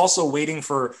actually also waiting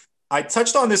for. I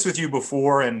touched on this with you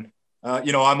before, and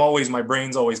I'm always my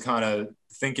brain's always kind of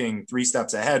thinking 3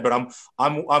 steps ahead. But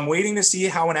I'm waiting to see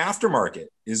how an aftermarket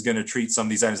is going to treat some of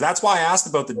these items. That's why I asked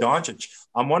about the Doncic.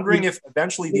 I'm wondering if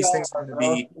eventually We these all things are are,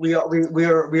 going to bro. be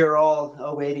We are all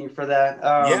waiting for that.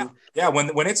 yeah, yeah.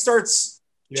 When it starts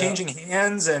Yeah. changing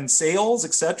hands and sales,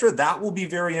 etc., that will be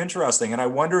very interesting. And I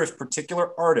wonder if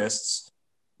particular artists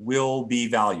will be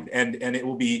valued, and it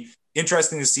will be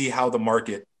interesting to see how the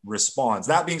market responds.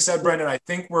 That being said, Brendan, I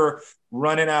think we're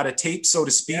running out of tape, so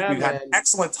to speak. Yeah, We've had an man.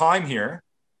 excellent time here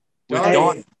with Donnie,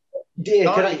 Donnie.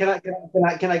 Donnie,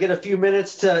 Can I get a few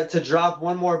minutes to drop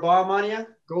one more bomb on you?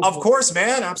 go Of for course,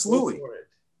 man, it. Go absolutely. for it.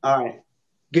 All right,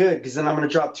 good, because then I'm going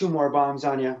to drop two more bombs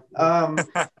on you.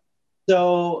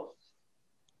 So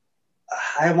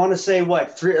I want to say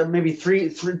what maybe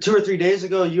 2 or 3 days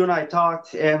ago, you and I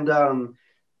talked, and I've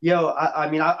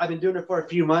been doing it for a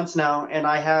few months now, and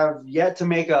I have yet to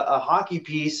make a hockey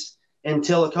piece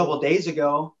until a couple of days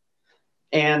ago.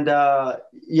 And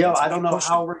Let's I don't keep know pushing.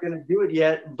 how we're gonna do it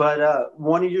yet, but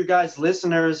one of your guys'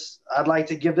 listeners, I'd like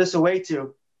to give this away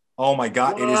to. Oh my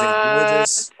God, it is a What?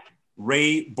 gorgeous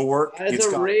Ray Bork. As It's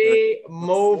a got Ray the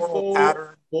floral Mofo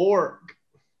pattern. Bork.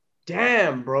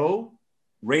 Damn, bro.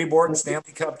 Ray Bork,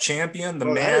 Stanley Cup champion, the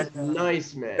Bro, that man is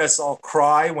nice, made man. us all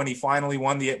cry when he finally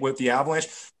won with the Avalanche.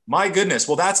 My goodness.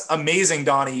 Well, that's amazing,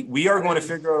 Donnie. We are going to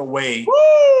figure out a way to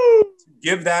Woo!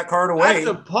 give that card That's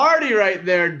away. a party right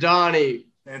there, Donnie.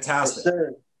 Yes, Fantastic.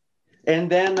 sir. And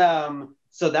then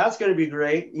so that's going to be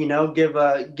great. Give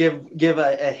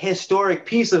a historic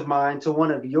piece of mind to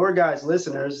one of your guys'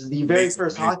 listeners, the very Amazing,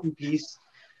 first amazing. hockey piece,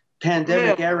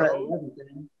 pandemic Damn, era, bro. and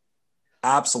everything.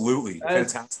 Absolutely.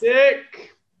 That's Fantastic. sick.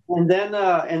 And then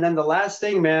the last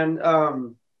thing, man.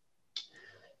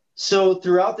 So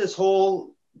throughout this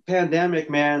whole pandemic,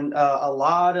 man, a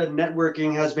lot of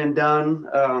networking has been done.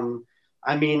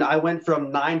 I went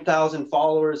from 9,000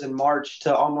 followers in March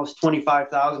to almost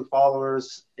 25,000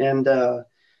 followers, and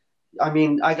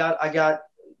I got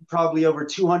probably over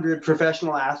 200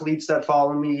 professional athletes that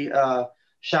follow me.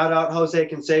 Shout out Jose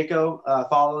Canseco,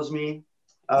 follows me.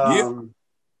 Yeah.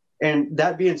 And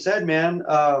that being said, man,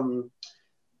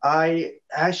 I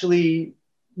actually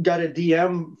got a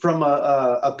DM from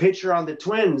a pitcher on the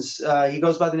Twins. He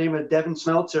goes by the name of Devin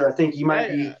Smeltzer. I think you might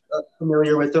be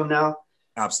familiar with him now.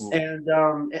 Absolutely.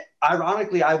 And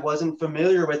ironically, I wasn't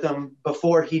familiar with him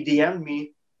before he DM'd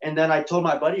me. And then I told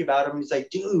my buddy about him. He's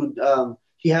like, dude,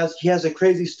 he has a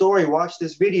crazy story. Watch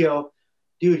this video.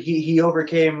 Dude, he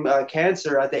overcame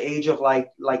cancer at the age of like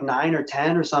 9 or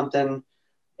 10 or something.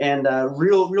 And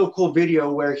real cool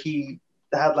video where he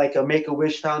had like a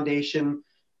Make-A-Wish Foundation,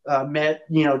 met,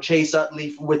 Chase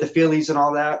Utley with the Phillies and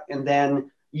all that. And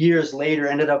then years later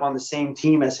ended up on the same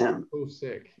team as him. So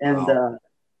sick. And Wow.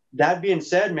 that being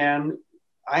said, man,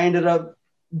 I ended up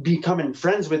becoming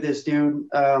friends with this dude,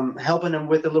 helping him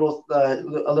with a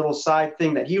little side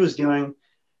thing that he was doing.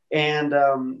 And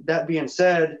that being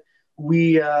said,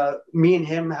 me and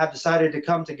him have decided to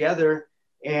come together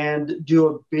and do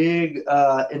a big.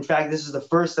 In fact, this is the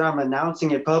first time I'm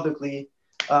announcing it publicly.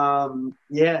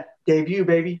 Debut,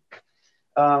 baby.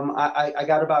 I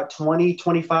got about 20,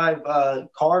 25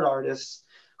 card artists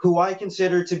who I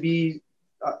consider to be.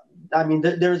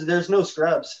 There's no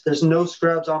scrubs. There's no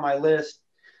scrubs on my list,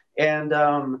 and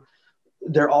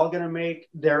they're all going to make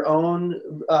their own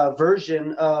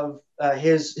version of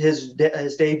his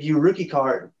debut rookie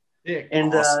card. Yeah.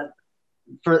 And Awesome.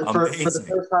 for the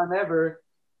first time ever,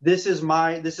 this is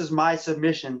my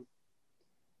submission.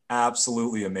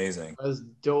 Absolutely amazing. That's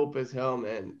dope as hell,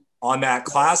 man. On that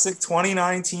classic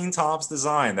 2019 Topps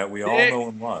design that we all know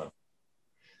and love.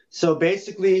 So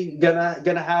basically, gonna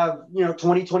have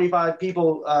 20-25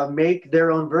 people make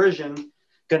their own version.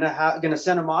 Gonna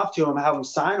send them off to him, have him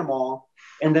sign them all,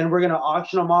 and then we're gonna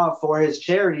auction them off for his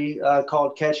charity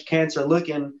called Catch Cancer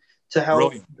Looking to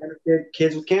help benefit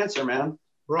kids with cancer, man.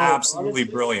 Bro, absolutely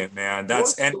honestly, brilliant, man.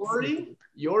 That's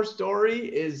your story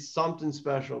is something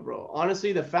special, bro.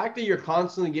 Honestly, the fact that you're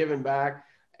constantly giving back,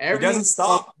 everything doesn't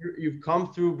stop. You've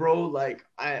come through, bro. Like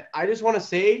I just want to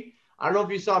say, I don't know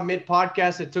if you saw mid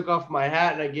podcast, I took off my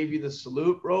hat and I gave you the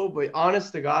salute, bro. But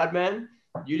honest to God, man,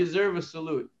 you deserve a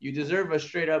salute. You deserve a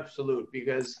straight up salute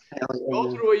because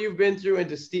go through what you've been through and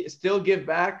to still give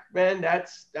back, man.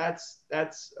 That's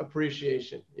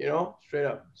appreciation, straight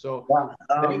up. So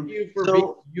thank you for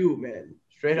being you, man.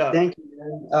 Straight up. Thank you,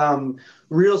 man.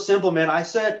 Real simple, man. I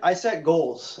set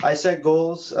goals.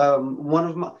 One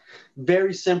of my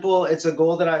very simple. It's a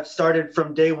goal that I've started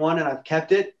from day one and I've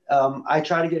kept it. I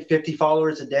try to get 50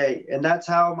 followers a day, and that's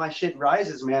how my shit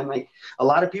rises, man. Like a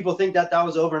lot of people think that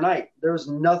was overnight. There was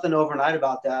nothing overnight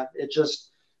about that.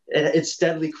 It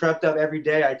steadily crept up every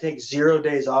day. I take 0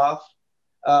 days off.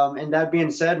 And that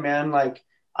being said, man, like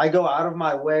I go out of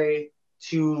my way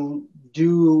to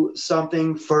do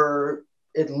something for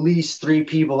at least 3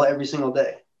 people every single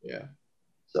day. Yeah.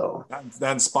 So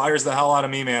that inspires the hell out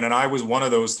of me, man. And I was one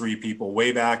of those 3 people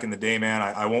way back in the day, man.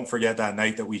 I won't forget that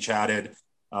night that we chatted.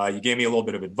 You gave me a little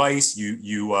bit of advice. You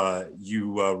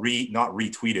not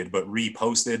retweeted, but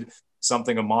reposted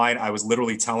something of mine. I was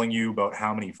literally telling you about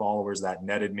how many followers that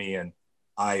netted me. And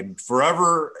I'm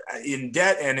forever in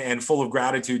debt and full of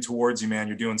gratitude towards you, man.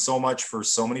 You're doing so much for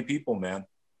so many people, man.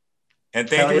 And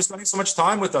thank you for spending so much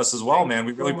time with us as well, man.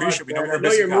 We really appreciate it. I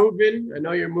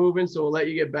know you're moving, so we'll let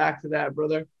you get back to that,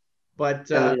 brother.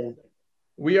 But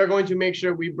we are going to make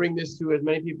sure we bring this to as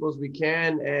many people as we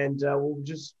can, and we'll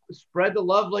just spread the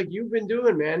love like you've been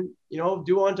doing, man.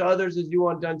 Do unto others as you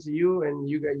want done to you, and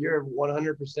you're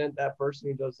 100% that person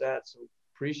who does that. So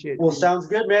appreciate it. Well, sounds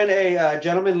good, man. Hey,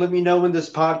 gentlemen, let me know when this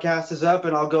podcast is up,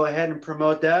 and I'll go ahead and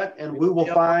promote that, and we will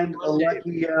find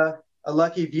a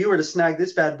lucky viewer to snag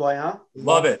this bad boy, huh?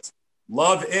 Love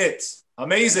it.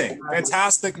 Amazing.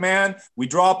 Fantastic, man. We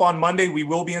drop on Monday. We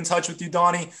will be in touch with you,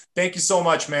 Donnie. Thank you so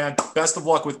much, man. Best of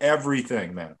luck with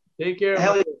everything, man. Take care.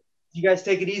 Hell yeah. You guys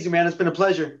take it easy, man. It's been a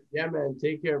pleasure. Yeah, man.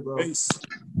 Take care, bro. Peace.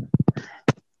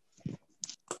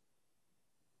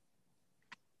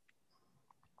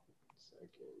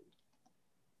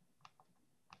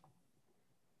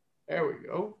 There we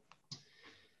go.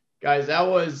 Guys, that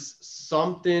was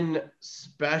something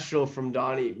special from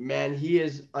Donnie. Man, he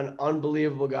is an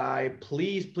unbelievable guy.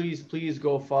 Please, please, please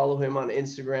go follow him on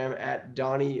Instagram at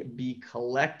Donnie B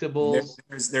Collectibles.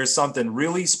 There's something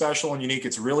really special and unique.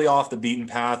 It's really off the beaten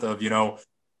path of,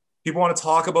 people want to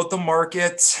talk about the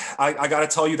market. I got to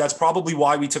tell you, that's probably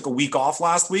why we took a week off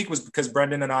last week, was because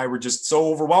Brendan and I were just so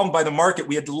overwhelmed by the market.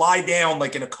 We had to lie down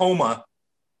like in a coma.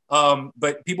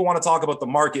 But people want to talk about the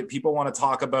market. People want to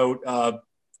talk about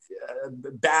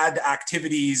bad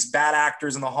activities, bad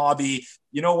actors in the hobby.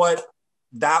 You know what?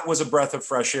 That was a breath of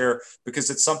fresh air because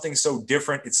it's something so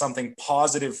different. It's something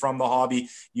positive from the hobby.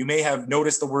 You may have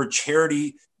noticed the word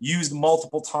charity used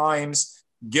multiple times,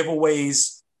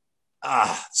 giveaways.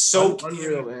 Soak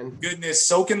in goodness,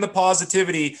 soak in the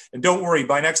positivity. And don't worry,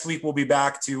 by next week, we'll be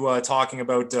back to talking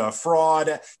about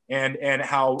fraud and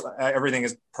how everything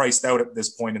is priced out at this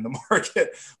point in the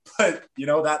market. But,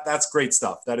 that's great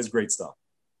stuff. That is great stuff.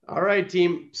 All right,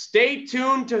 team. Stay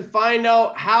tuned to find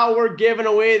out how we're giving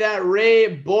away that Ray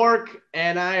Bourque.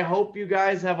 And I hope you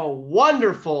guys have a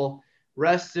wonderful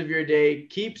rest of your day.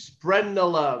 Keep spreading the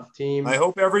love, team. I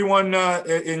hope everyone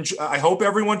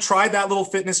tried that little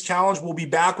fitness challenge. We'll be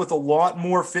back with a lot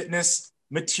more fitness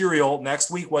material next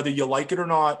week, whether you like it or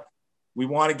not. We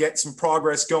want to get some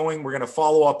progress going. We're going to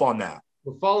follow up on that.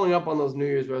 We're following up on those New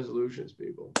Year's resolutions,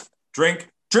 people. Drink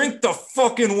the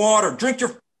fucking water. Drink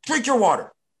your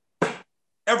water.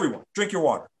 Everyone, drink your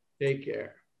water. Take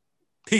care.